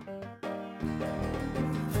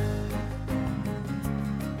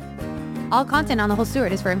 All content on The Whole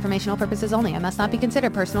Steward is for informational purposes only and must not be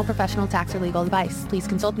considered personal, professional, tax, or legal advice. Please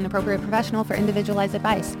consult an appropriate professional for individualized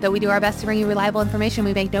advice. Though we do our best to bring you reliable information,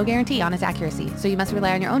 we make no guarantee on its accuracy, so you must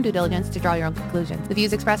rely on your own due diligence to draw your own conclusions. The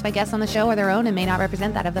views expressed by guests on the show are their own and may not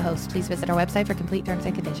represent that of the host. Please visit our website for complete terms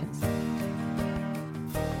and conditions.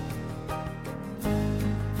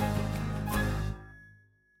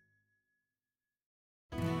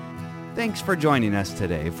 Thanks for joining us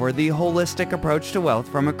today for the holistic approach to wealth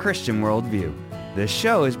from a Christian worldview. This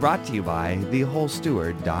show is brought to you by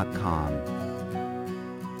thewholesteward.com.